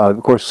 Now,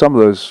 of course, some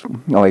of those,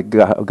 like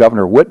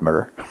Governor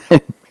Whitmer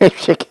in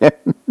Michigan.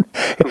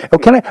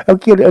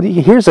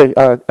 Here's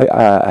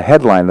a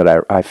headline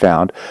that I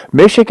found.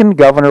 Michigan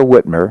Governor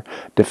Whitmer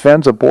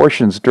defends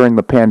abortions during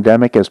the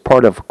pandemic as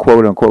part of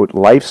quote-unquote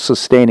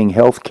life-sustaining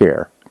health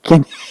care.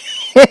 I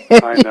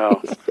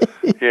know.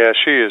 Yeah,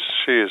 she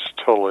is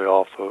totally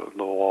off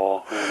the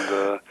wall.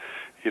 And,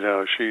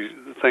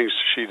 things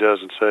she does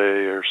and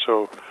say are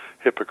so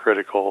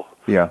hypocritical.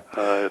 Yeah.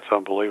 It's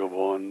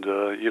unbelievable. And,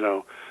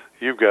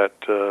 you've got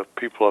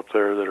people up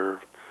there that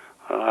are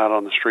out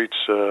on the streets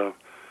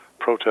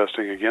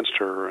protesting against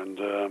her. And,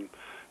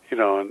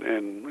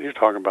 and you're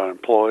talking about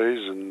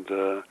employees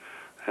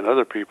and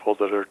other people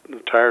that are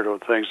tired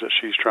of things that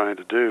she's trying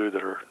to do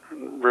that are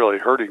really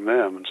hurting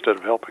them instead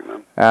of helping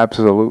them.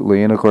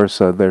 Absolutely. And, of course,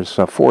 there's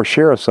 4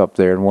 sheriffs up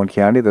there in one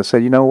county that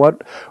said, you know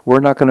what,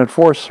 we're not going to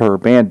enforce her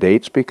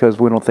mandates because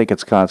we don't think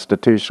it's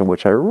constitutional,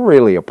 which I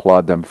really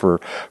applaud them for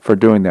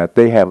doing that.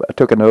 They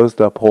took an oath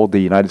to uphold the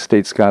United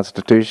States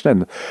Constitution,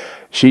 and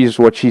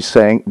what she's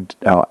saying,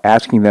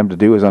 asking them to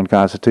do is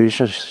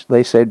unconstitutional.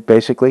 They said,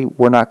 basically,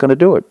 we're not going to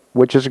do it,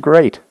 which is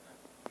great.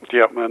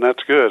 Yep, and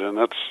that's good, and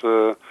that's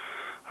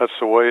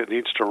the way it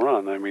needs to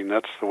run. I mean,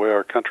 that's the way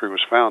our country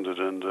was founded,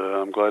 and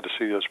I'm glad to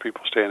see those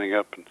people standing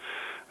up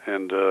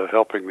and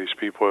helping these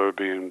people who are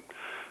being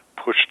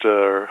pushed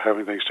or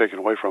having things taken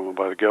away from them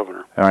by the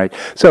governor. All right.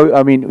 So,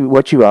 I mean,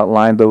 what you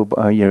outlined, though,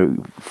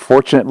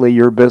 fortunately,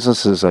 your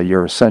business is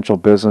your essential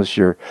business.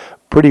 You're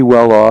pretty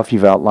well off.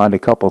 You've outlined a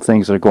couple of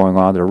things that are going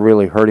on that are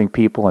really hurting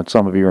people and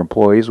some of your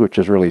employees, which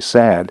is really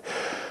sad.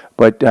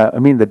 But,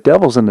 the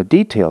devil's in the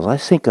details. I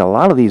think a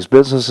lot of these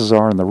businesses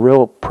are on the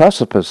real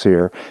precipice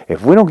here.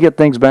 If we don't get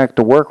things back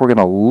to work, we're going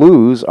to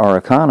lose our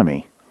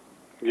economy.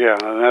 Yeah,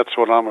 and that's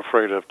what I'm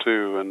afraid of,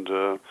 too.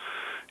 And,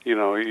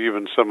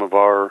 even some of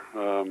our,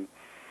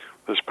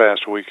 this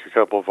past week, a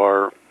couple of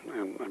our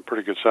and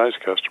pretty good-sized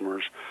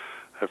customers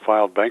have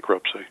filed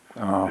bankruptcy.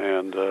 Oh.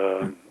 And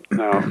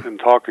now, in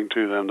talking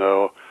to them,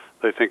 though,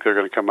 they think they're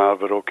going to come out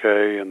of it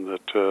okay and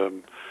that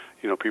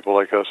people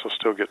like us will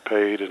still get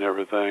paid and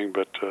everything,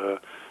 but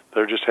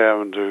they're just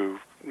having to,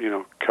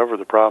 cover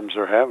the problems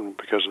they're having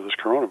because of this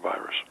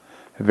coronavirus.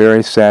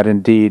 Very sad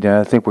indeed.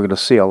 I think we're going to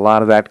see a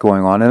lot of that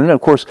going on. And then, of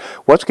course,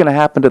 what's going to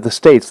happen to the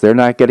states? They're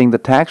not getting the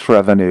tax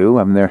revenue.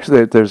 I mean, it's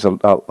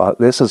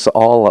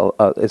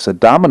a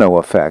domino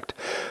effect.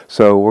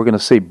 So we're going to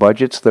see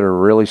budgets that are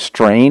really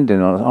strained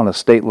and on a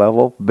state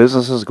level,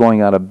 businesses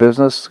going out of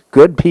business,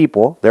 good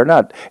people.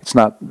 It's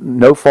not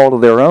no fault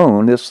of their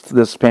own.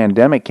 This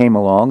pandemic came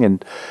along,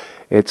 and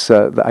it's,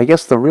 I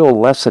guess the real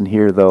lesson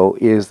here, though,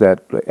 is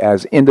that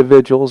as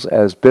individuals,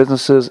 as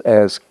businesses,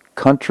 as a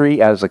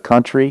country, as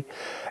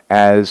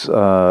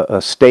a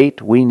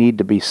state, we need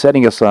to be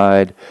setting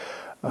aside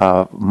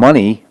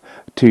money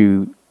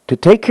to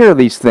take care of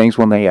these things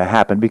when they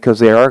happen, because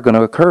they are going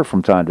to occur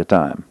from time to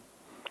time.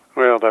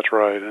 Well, that's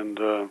right. And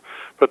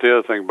but the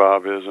other thing,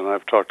 Bob, is, and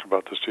I've talked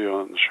about this to you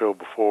on the show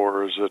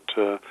before, is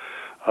that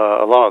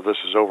a lot of this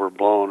is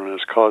overblown and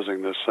is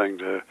causing this thing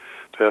to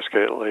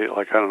escalate.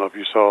 Like, I don't know if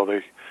you saw,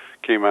 they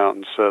came out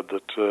and said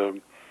that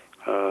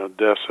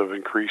deaths have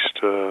increased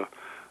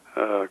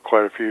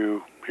quite a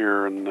few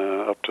here, and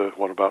up to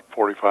about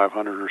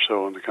 4,500 or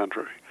so in the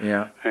country.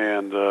 Yeah.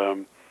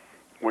 And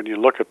when you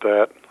look at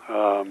that,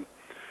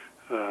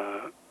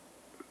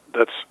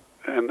 that's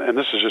and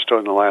this is just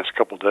in the last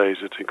couple of days.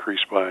 It's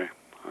increased by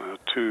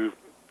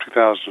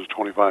 2,000 to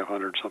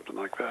 2,500, something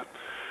like that.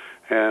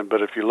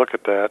 But if you look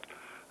at that,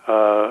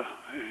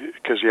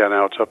 because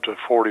now it's up to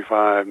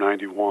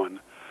 4,591.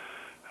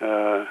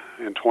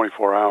 in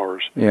 24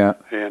 hours. Yeah.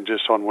 And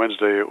just on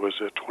Wednesday, it was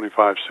at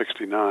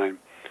 25.69.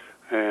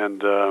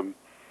 And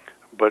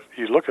but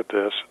you look at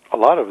this, a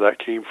lot of that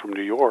came from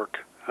New York,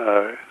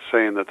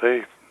 saying that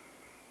they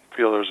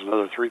feel there's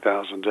another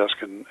 3,000 deaths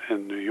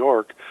in New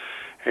York,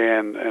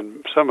 and a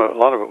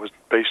lot of it was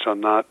based on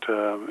not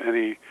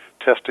any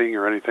testing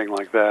or anything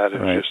like that.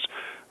 It was just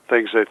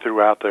things they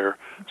threw out there.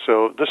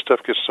 So this stuff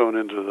gets thrown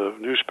into the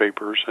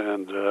newspapers,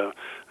 and of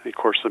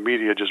course the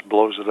media just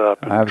blows it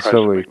up and tries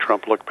to make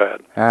Trump look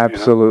bad.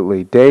 Absolutely.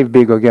 You know? Dave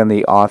Beagle, again,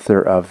 the author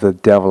of The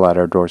Devil at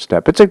Our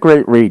Doorstep. It's a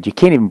great read. You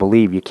can't even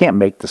believe, you can't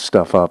make this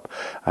stuff up.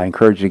 I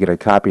encourage you to get a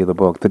copy of the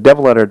book, The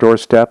Devil at Our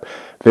Doorstep.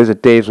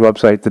 Visit Dave's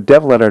website,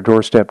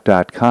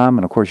 thedevilatourdoorstep.com,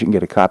 and of course you can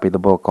get a copy of the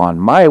book on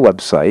my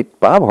website,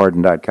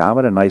 bobharden.com,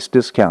 at a nice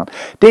discount.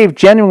 Dave,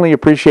 genuinely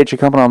appreciate you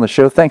coming on the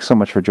show. Thanks so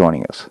much for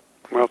joining us.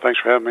 Well, thanks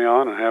for having me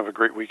on, and have a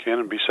great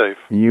weekend, and be safe.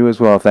 You as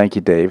well. Thank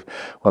you, Dave.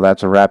 Well,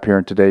 that's a wrap here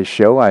in today's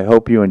show. I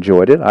hope you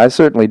enjoyed it. I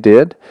certainly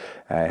did.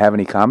 Have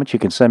any comments, you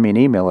can send me an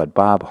email at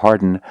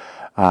bobharden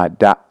at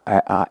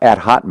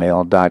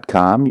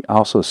hotmail.com.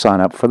 Also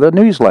sign up for the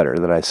newsletter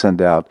that I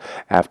send out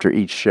after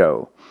each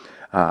show.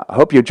 I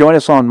hope you join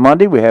us on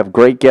Monday. We have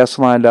great guests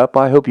lined up.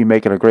 I hope you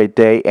make it a great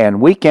day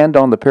and weekend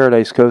on the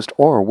Paradise Coast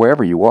or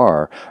wherever you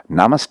are.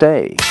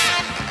 Namaste.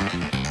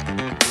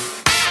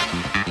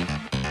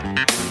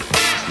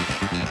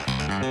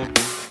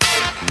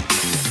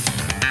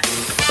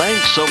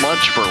 Thanks so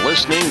much for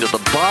listening to The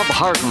Bob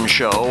Harden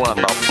Show on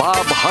the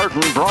Bob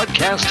Harden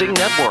Broadcasting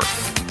Network.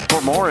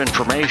 For more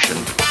information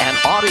and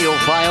audio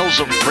files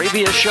of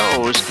previous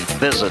shows,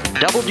 visit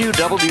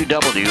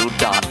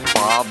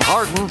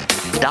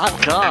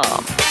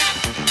www.bobharden.com.